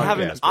onto don't the podcast have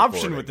an option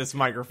recording. with this You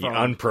microphone.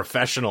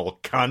 unprofessional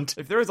cunt.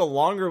 If there was a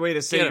longer way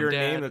to say Get him, your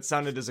Dad. name that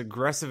sounded as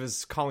aggressive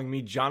as calling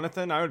me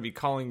Jonathan, I would be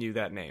calling you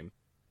that name.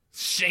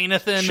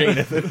 Shanathan.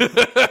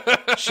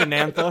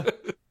 Shenantha.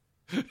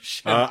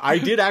 I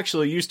did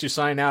actually used to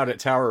sign out at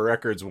Tower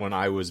Records when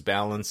I was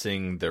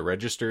balancing the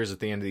registers at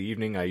the end of the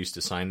evening. I used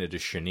to sign it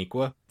as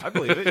Shaniqua. I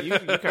believe it. You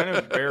kind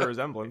of bear a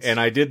resemblance. And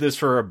I did this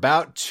for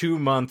about 2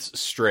 months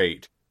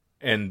straight.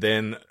 And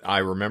then I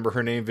remember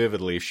her name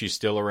vividly. She's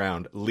still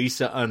around.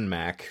 Lisa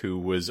Unmack, who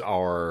was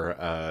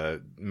our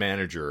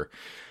manager,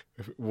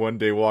 one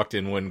day walked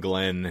in when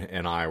Glenn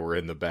and I were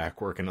in the back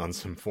working on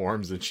some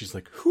forms. And she's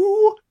like,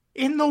 "Who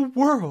in the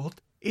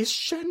world is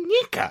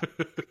Shanika?"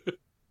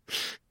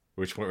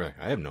 Which we're like,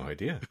 I have no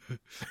idea.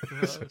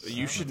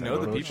 you should I know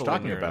don't the what people you're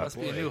talking in your about. Must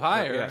be a employ. new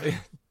hire. Yeah.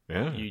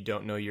 Yeah. You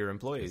don't know your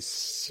employees.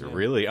 It's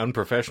really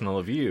unprofessional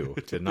of you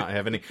to not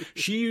have any.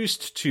 She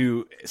used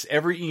to,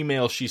 every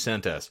email she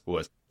sent us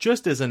was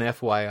just as an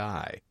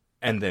FYI,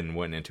 and then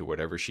went into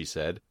whatever she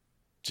said,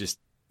 just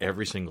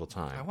every single I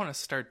time. want to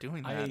start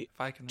doing that if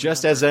I can.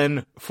 Just remember. as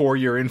in for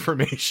your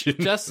information.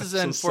 Just as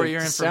in Just for like, your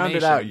Sound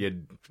it information. out,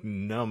 you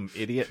numb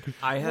idiot.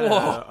 I had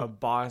Whoa. a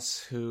boss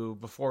who,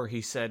 before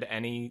he said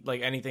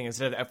anything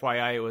instead of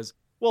FYI, it was,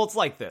 well, it's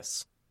like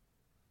this.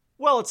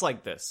 Well, it's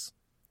like this.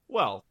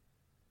 Well,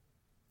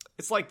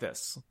 it's like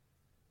this.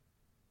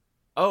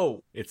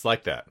 Oh, It's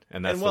like that,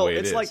 and that's and well, the way it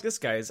it's is. like this,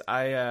 guys.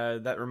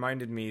 That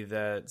reminded me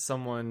that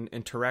someone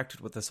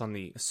interacted with us on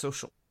the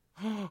social.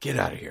 Get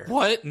out of here.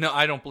 What? No,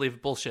 I don't believe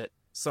it. Bullshit.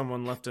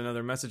 Someone left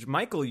another message.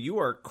 Michael, you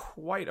are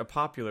quite a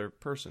popular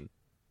person.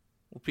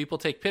 Well, people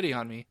take pity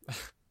on me.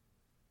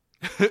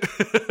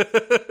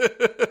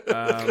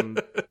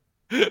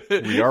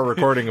 We are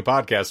recording a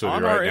podcast with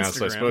On you our right now,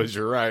 so I Instagram. suppose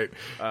you're right.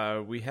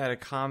 We had a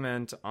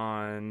comment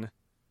on,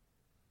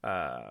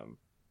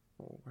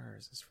 where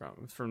is this from?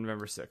 It's from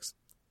November 6th.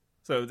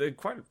 So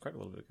quite a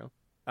little bit ago.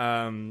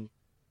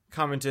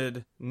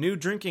 Commented, new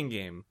drinking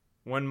game.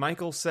 When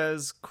Michael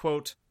says,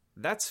 quote,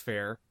 "That's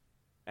fair,"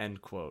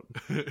 end quote.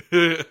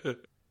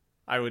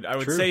 I would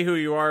True. say who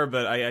you are,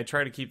 but I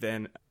try to keep the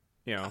end,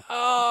 you know.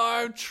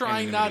 Oh, I'm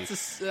trying not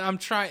to. I'm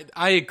trying.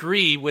 I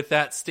agree with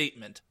that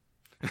statement.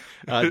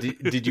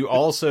 Did you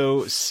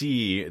also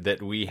see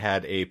that we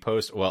had a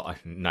post? Well,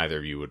 neither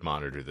of you would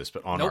monitor this,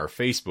 but on Nope. our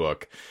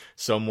Facebook,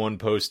 someone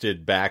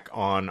posted back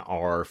on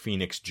our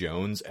Phoenix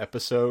Jones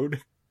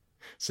episode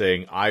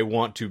saying, "I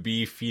want to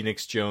be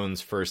Phoenix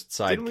Jones' first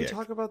sidekick." Didn't we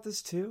talk about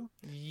this too?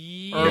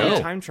 Yeah. Or No,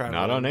 time travel?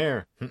 not on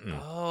air. Mm-mm.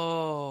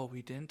 Oh,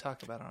 we didn't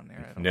talk about it on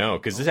air. I don't No, know.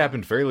 because this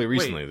happened fairly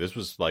recently. This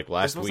was like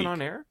last This wasn't week.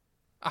 on air?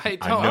 I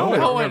don't know, I know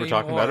don't remember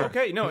talking about anymore. it.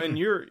 Okay, no, and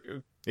you're...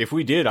 If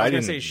we did, I was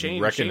gonna didn't say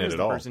Shane reckon is it at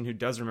the all. person who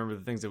does remember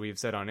the things that we've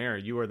said on air.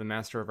 You are the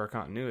master of our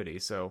continuity.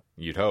 So,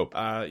 You'd hope.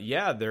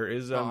 yeah, there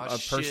is a Aw,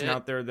 person shit.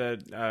 out there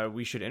that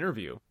we should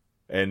interview.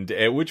 And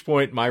at which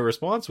point my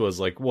response was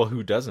like, well,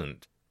 who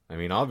doesn't? I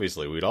mean,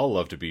 obviously, we'd all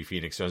love to be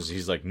Phoenix Jones.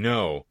 He's like,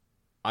 no,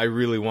 I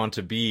really want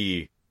to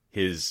be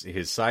his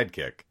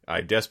sidekick.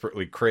 I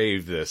desperately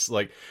crave this.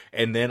 Like,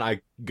 and then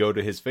I go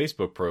to his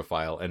Facebook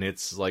profile, and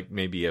it's like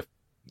maybe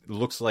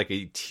looks like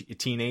a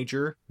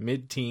teenager,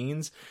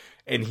 mid-teens,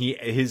 and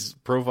his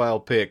profile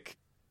pic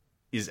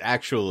is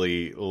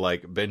actually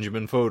like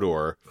Benjamin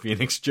Fodor,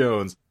 Phoenix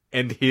Jones,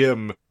 and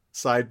him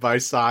side by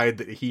side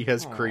that he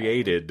has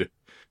created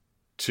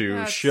to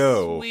That's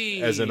show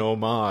sweet. as an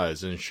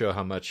homage and show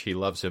how much he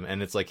loves him.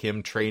 And it's like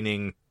him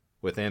training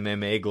with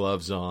MMA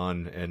gloves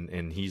on,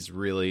 and he's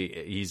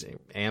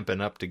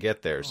amping up to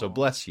get there. So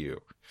bless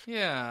you.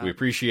 Yeah. We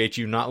appreciate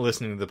you not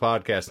listening to the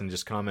podcast and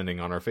just commenting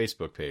on our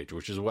Facebook page,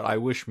 which is what I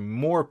wish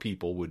more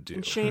people would do.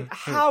 And Shane,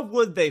 how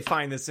would they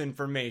find this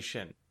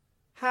information?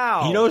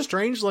 How? You know,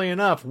 strangely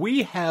enough,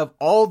 we have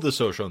all the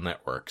social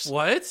networks.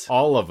 What?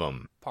 All of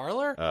them.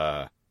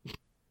 Parlor?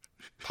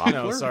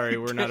 Popular? No, sorry,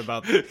 we're not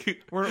about.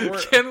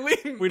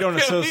 We don't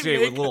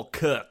associate with little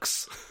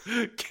cooks.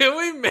 Can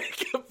we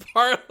make a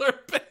Parlor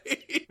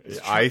page?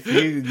 I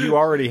think you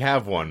already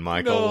have one,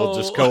 Michael. No. We'll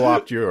just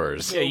co-opt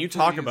yours. Yeah, you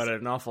talk please. about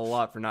it an awful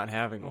lot for not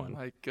having Oh one.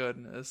 my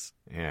goodness.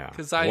 Yeah.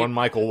 'Cause One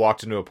Michael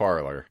walked into a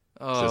parlor.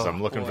 Says, Oh,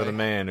 I'm looking for boy. the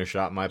man who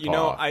shot my paw. You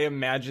know, I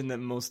imagine that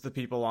most of the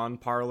people on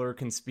Parlor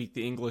can speak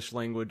the English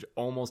language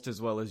almost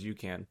as well as you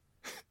can.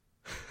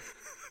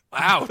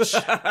 Ouch.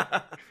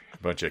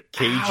 Bunch of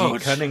cagey,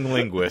 Ouch. cunning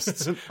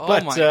linguists. Oh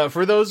But my-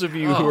 for those of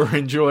you who Oh. are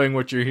enjoying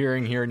what you're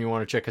hearing here and you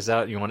want to check us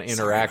out, you want to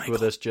interact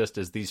with us just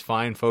as these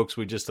fine folks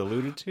we just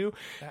alluded to,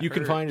 you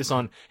can hurt. find us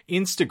on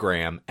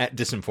Instagram at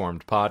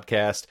Disinformed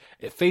Podcast,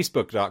 at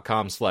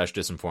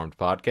Facebook.com/Disinformed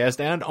Podcast,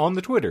 and on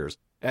the Twitters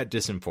at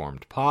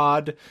Disinformed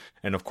Pod.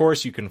 And of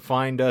course, you can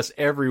find us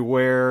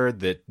everywhere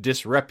that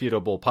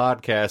disreputable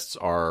podcasts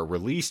are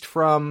released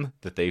from,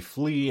 that they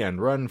flee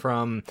and run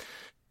from,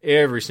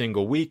 every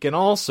single week, and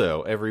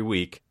also every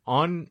week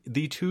on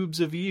the Tubes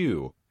of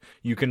You.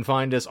 You can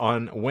find us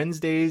on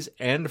Wednesdays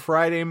and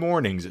Friday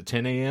mornings at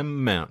 10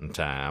 a.m. Mountain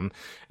Time,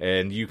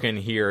 and you can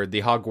hear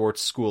the Hogwarts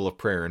School of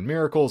Prayer and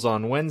Miracles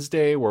on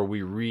Wednesday, where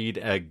we read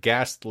a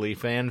ghastly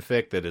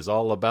fanfic that is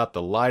all about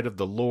the light of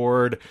the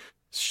Lord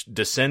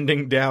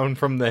descending down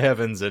from the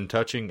heavens and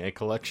touching a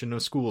collection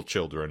of school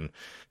children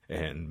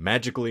and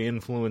magically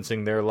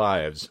influencing their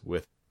lives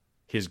with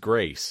his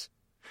grace.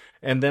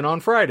 And then on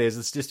Fridays,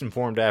 it's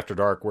Disinformed After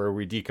Dark, where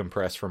we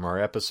decompress from our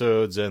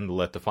episodes and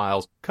let the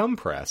files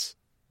compress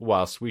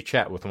whilst we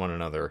chat with one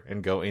another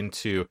and go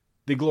into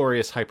the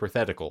glorious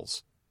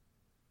hypotheticals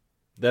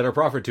that are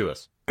proffered to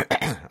us.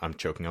 I'm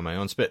choking on my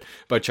own spit,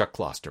 by Chuck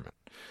Klosterman.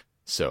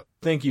 So,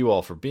 thank you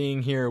all for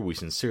being here. We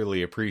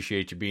sincerely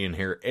appreciate you being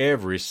here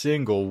every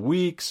single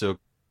week, so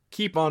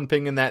keep on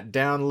pinging that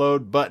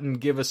download button,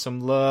 give us some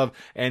love,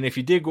 and if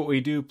you dig what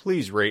we do,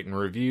 please rate and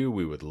review.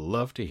 We would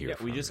love to hear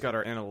from you. We just got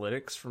our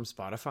analytics from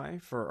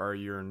Spotify for our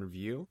year in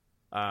review.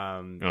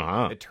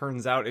 Uh-huh. It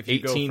turns out if you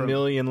 18 go from,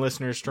 million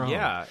listeners strong.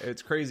 Yeah,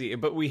 it's crazy.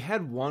 But we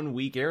had one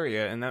weak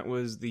area, and that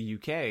was the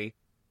UK.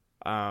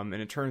 And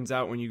it turns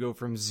out when you go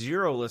from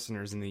 0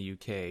 listeners in the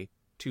UK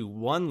to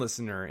 1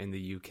 listener in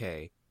the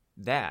UK,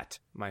 that,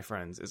 my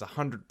friends, is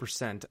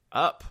 100%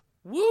 up.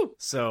 Woo!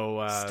 So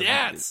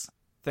Stats!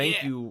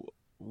 Thank Yeah. you,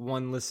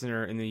 1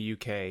 listener in the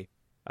UK,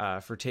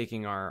 for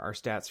taking our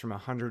stats from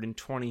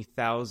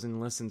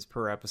 120,000 listens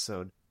per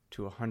episode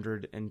to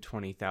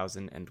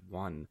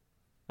 120,001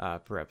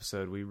 per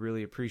episode. We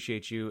really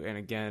appreciate you. And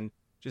again,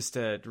 just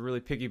to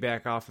really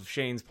piggyback off of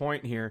Shane's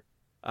point here,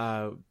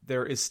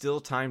 there is still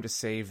time to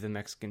save the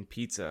Mexican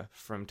pizza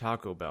from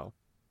Taco Bell.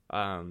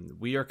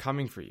 We are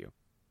coming for you,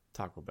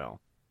 Taco Bell.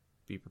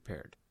 Be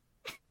prepared.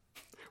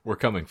 We're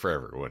coming for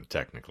everyone,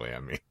 technically. I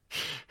mean,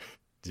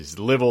 just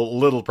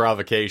little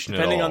provocation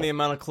Depending at all. on the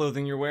amount of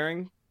clothing you're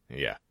wearing.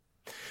 Yeah.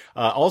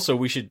 Also,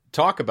 we should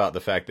talk about the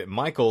fact that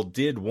Michael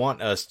did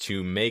want us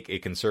to make a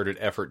concerted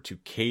effort to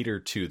cater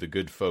to the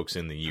good folks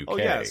in the UK. Oh,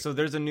 yeah. So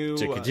there's a new...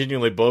 to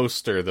continually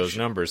bolster those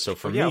numbers. So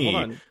for hold me,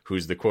 on.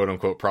 who's the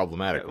quote-unquote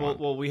problematic one?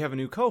 Well, we have a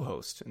new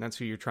co-host, and that's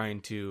who you're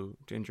trying to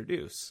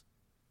introduce.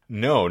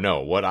 No.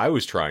 What I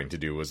was trying to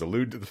do was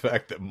allude to the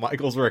fact that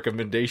Michael's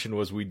recommendation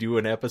was we do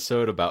an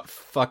episode about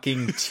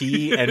fucking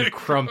tea and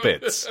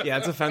crumpets. Yeah,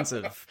 it's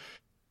offensive.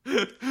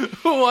 Why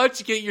don't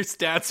you get your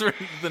stats right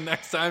the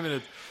next time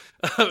and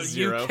it's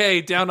 0.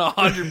 UK down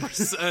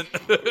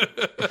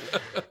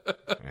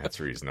 100%. That's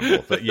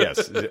reasonable. But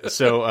yes,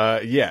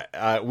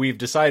 so we've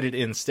decided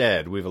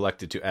instead, we've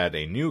elected to add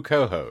a new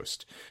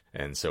co-host.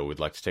 And so we'd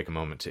like to take a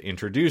moment to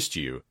introduce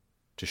you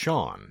to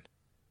Sean.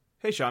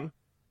 Hey, Sean.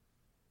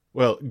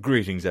 Well,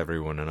 greetings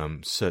everyone, and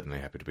I'm certainly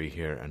happy to be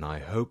here, and I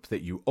hope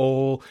that you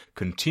all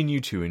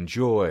continue to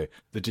enjoy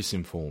the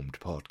Disinformed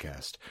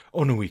podcast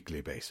on a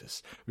weekly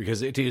basis,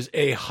 because it is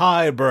a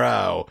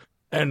highbrow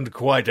and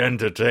quite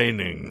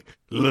entertaining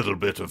little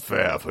bit of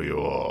fare for you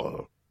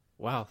all.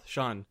 Wow,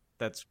 Sean,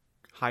 that's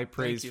high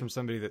praise you. from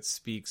somebody that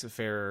speaks a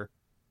fairer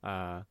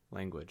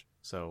language.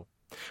 So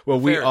Well,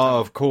 we Fair are,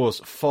 enough. of course,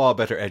 far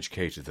better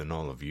educated than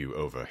all of you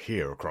over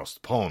here across the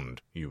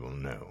pond, you will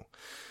know.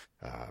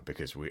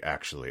 Because we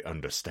actually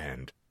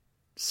understand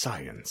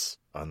science,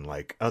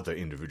 unlike other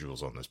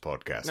individuals on this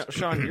podcast. Now,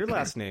 Sean, your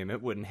last name,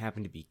 it wouldn't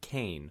happen to be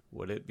Caine,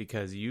 would it?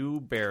 Because you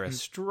bear a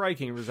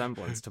striking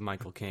resemblance to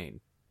Michael Caine.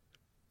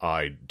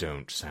 I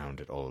don't sound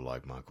at all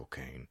like Michael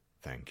Caine.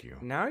 Thank you.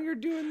 Now you're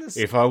doing this.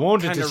 If I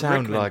wanted to kinda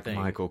sound Rickman like thing.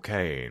 Michael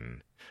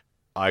Caine,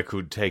 I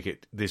could take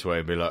it this way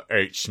and be like,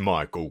 "It's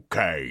Michael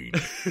Caine.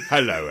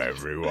 Hello,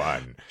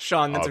 everyone.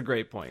 Sean, that's a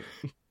great point.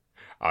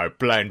 I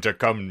plan to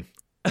come."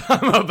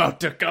 I'm about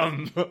to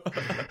come.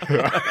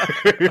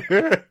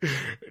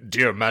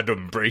 Dear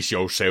madam, brace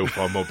yourself.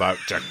 I'm about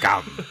to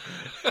come.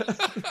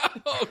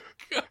 Oh,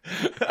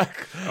 God.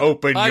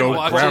 Open I'd your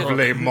watch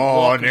gravelly it. maw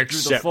Walking and through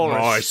the accept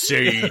forest. my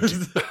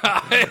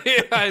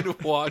seed.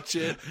 I'd watch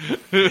it.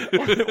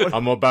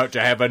 I'm about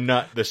to have a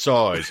nut the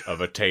size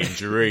of a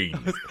tangerine.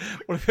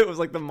 What if it was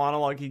like the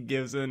monologue he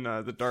gives in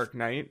The Dark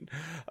Knight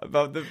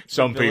about the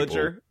Some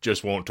villager? people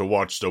just want to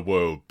watch the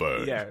world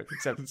burn. Yeah,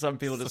 except some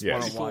people just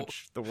Yes. want to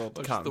watch the world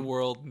Watch come. the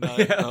world nut.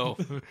 Yeah. Oh.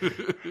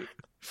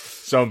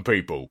 Some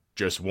people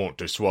just want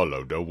to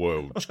swallow the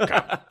world's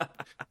cup.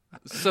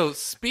 So,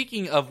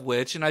 speaking of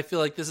which, and I feel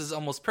like this is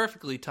almost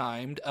perfectly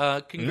timed,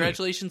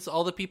 congratulations to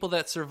all the people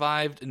that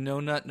survived No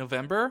Nut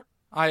November.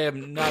 I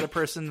am not a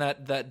person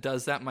that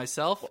does that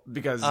myself.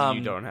 Because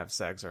you don't have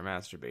sex or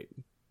masturbate.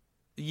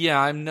 Yeah,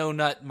 I'm no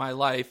nut in my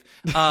life.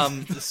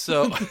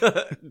 So,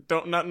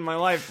 Don't nut in my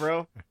life,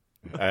 bro.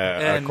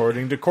 And-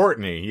 According to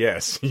Courtney,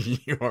 yes,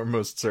 you are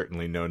most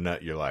certainly no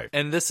nut your life.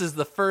 and this is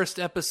the first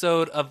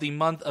episode of the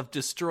month of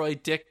Destroy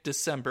Dick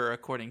December,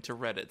 according to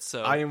Reddit.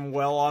 So, I am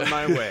well on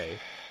my way.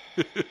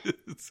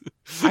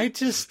 I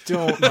just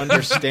don't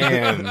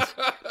understand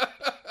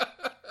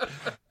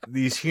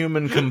these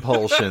human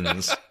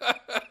compulsions.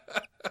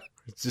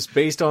 It's just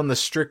based on the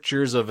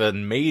strictures of a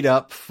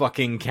made-up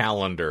fucking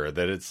calendar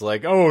that it's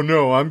like, oh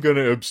no, I'm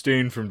gonna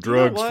abstain from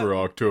drugs what? for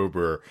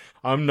October.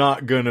 I'm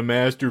not gonna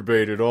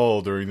masturbate at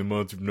all during the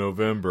month of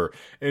November.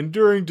 And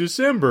during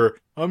December,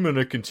 I'm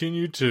gonna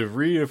continue to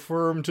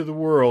reaffirm to the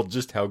world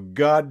just how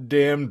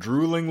goddamn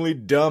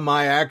droolingly dumb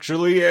I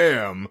actually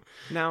am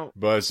Now,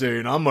 by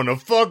saying I'm gonna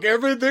fuck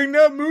everything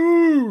that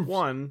moves.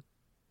 one,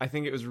 I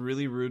think it was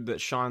really rude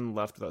that Sean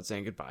left without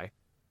saying goodbye.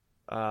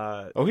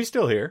 Oh, he's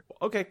still here.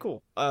 Okay,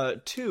 cool.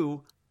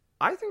 Two,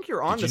 I think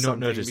you're on Did to you not something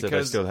notice that I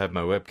because still have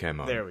my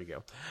webcam on? there we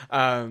go.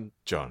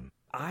 John.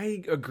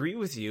 I agree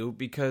with you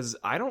because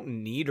I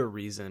don't need a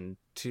reason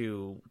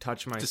to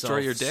touch myself Destroy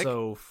your dick?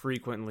 so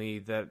frequently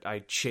that I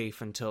chafe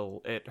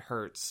until it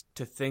hurts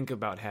to think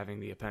about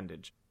having the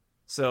appendage.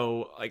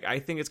 So, like, I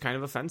think it's kind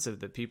of offensive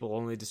that people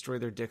only destroy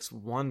their dicks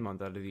 1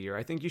 month out of the year.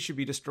 I think you should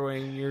be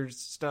destroying your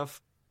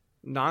stuff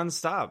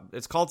nonstop.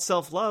 It's called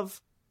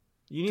self-love.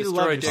 You need to love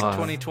Destroy Dick yourself.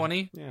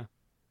 2020. Yeah.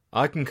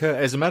 I concur.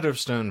 As a matter of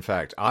stone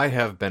fact, I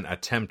have been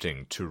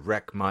attempting to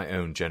wreck my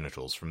own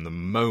genitals from the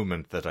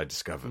moment that I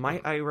discovered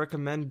Might them. I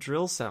recommend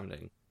drill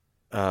sounding?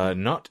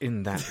 Not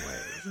in that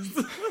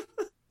way.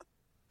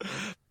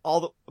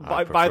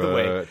 By the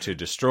way, prefer to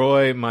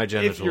destroy my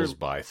genitals you're-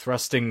 by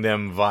thrusting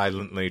them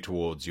violently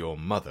towards your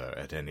mother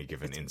at any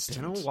given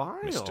instant. been a while.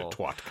 Mr.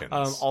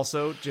 Twatkins.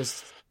 Also,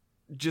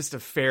 just a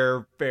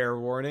fair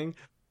warning: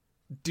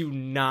 do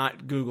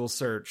not Google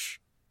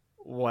search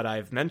what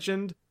I've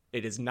mentioned.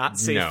 It is not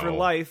safe for No.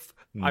 life.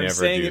 I'm Never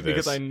saying do it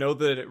because this. I know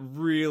that it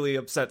really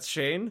upsets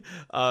Shane,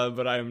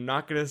 but I am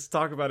not going to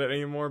talk about it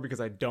anymore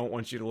because I don't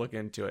want you to look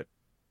into it.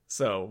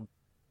 So,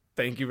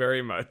 thank you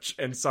very much,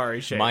 and sorry,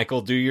 Shane.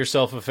 Michael, do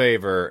yourself a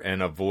favor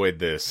and avoid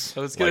this.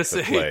 I was going like to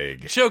the say,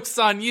 plague. joke's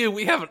on you.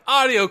 We have an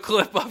audio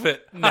clip of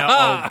it. No,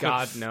 oh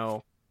God,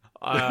 no.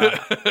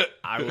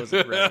 I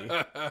wasn't ready,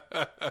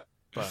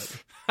 but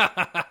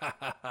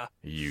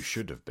You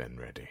should have been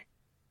ready.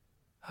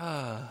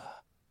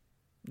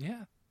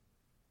 Yeah.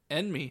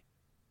 End me.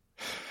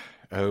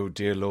 Oh,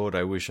 dear Lord,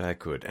 I wish I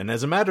could. And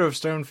as a matter of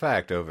stone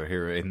fact, over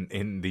here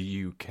in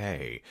the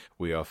UK,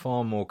 we are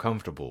far more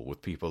comfortable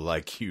with people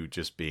like you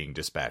just being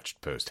dispatched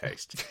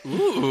post-haste.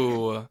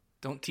 Ooh.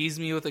 Don't tease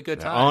me with a good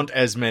There time. aren't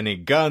as many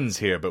guns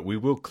here, but we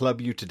will club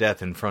you to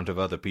death in front of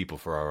other people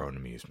for our own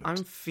amusement.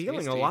 I'm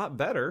feeling a Tasty. lot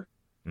better.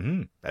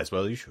 As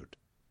well you should.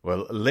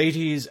 Well,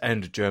 ladies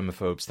and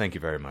germaphobes, thank you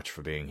very much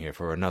for being here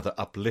for another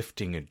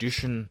uplifting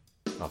edition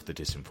of the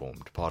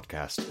Disinformed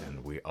podcast,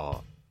 and we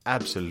are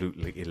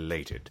absolutely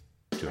elated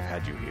to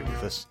have had you here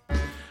with us.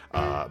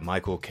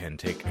 Michael can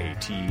take a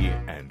tea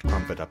and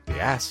crumpet up the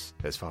ass,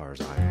 as far as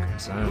I am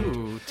concerned.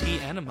 Ooh, tea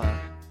enema.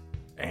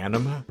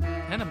 Anima?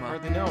 Enema.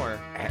 Hardly know her.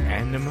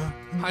 Anima?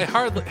 I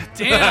hardly...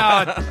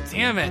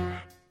 Damn it.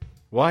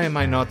 Why am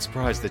I not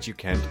surprised that you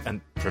can't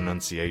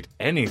pronunciate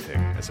anything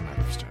as a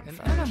matter of stone An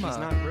fact? enema. She's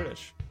not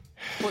British.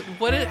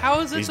 How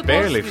is it He's supposed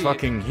barely to be?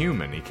 fucking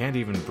human. He can't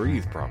even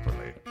breathe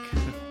properly.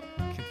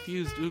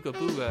 Confused ooga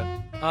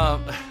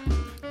booga.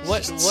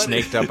 What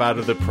Snaked up out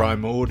of the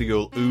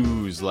primordial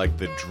ooze like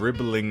the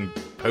dribbling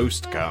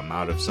post cum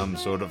out of some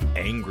sort of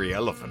angry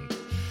elephant.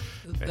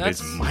 And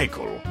it's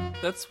Michael.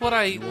 That's what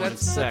I. wanted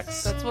That's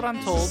sex. That's what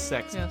I'm told.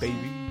 Sex, Yes. baby.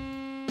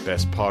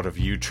 Best part of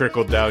you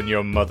trickled down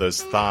your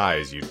mother's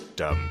thighs, you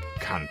dumb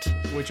cunt.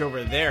 Which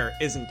over there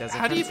isn't as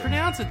How do you offensive.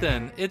 pronounce it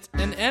then? It's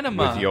an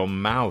enema. With your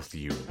mouth,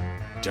 you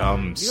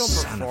dumb You don't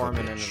son of perform a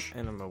an bitch.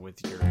 enema with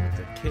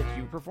a kid.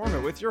 You perform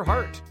it with your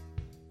heart.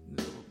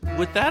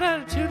 With that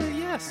attitude,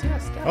 yes,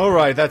 definitely. All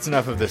right, that's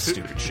enough of this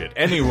stupid shit.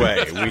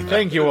 Anyway, we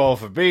thank you all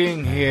for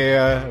being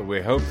here.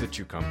 We hope that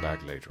you come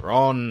back later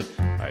on.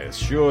 I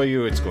assure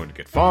you it's going to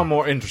get far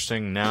more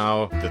interesting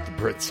now that the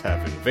Brits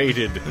have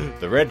invaded.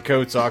 The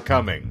Redcoats are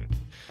coming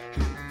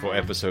for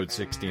episode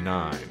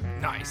 69.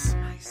 Nice.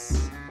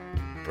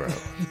 Bro.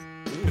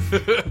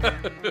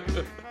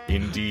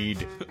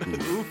 Indeed.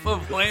 Oof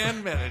of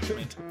land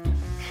management.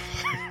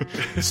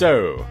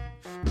 So,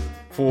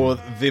 for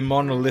the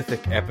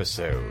monolithic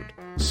episode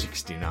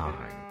 69.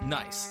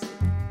 Nice.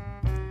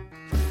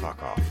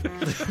 Fuck off.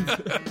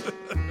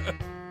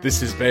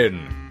 This has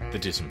been the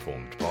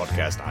Disinformed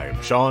Podcast. I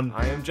am Sean.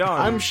 I am John.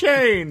 I'm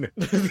Shane.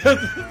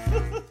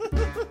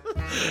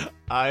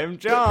 I'm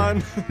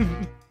John.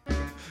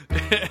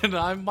 And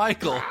I'm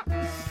Michael.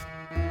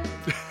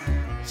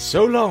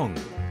 So long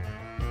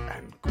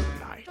and good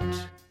night.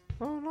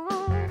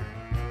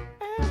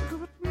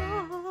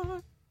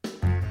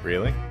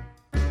 Really?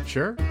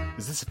 Sure?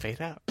 Is this a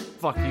fade out?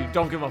 Fuck you.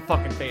 Don't give a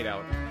fucking fade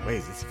out. Wait,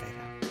 is this a fade out?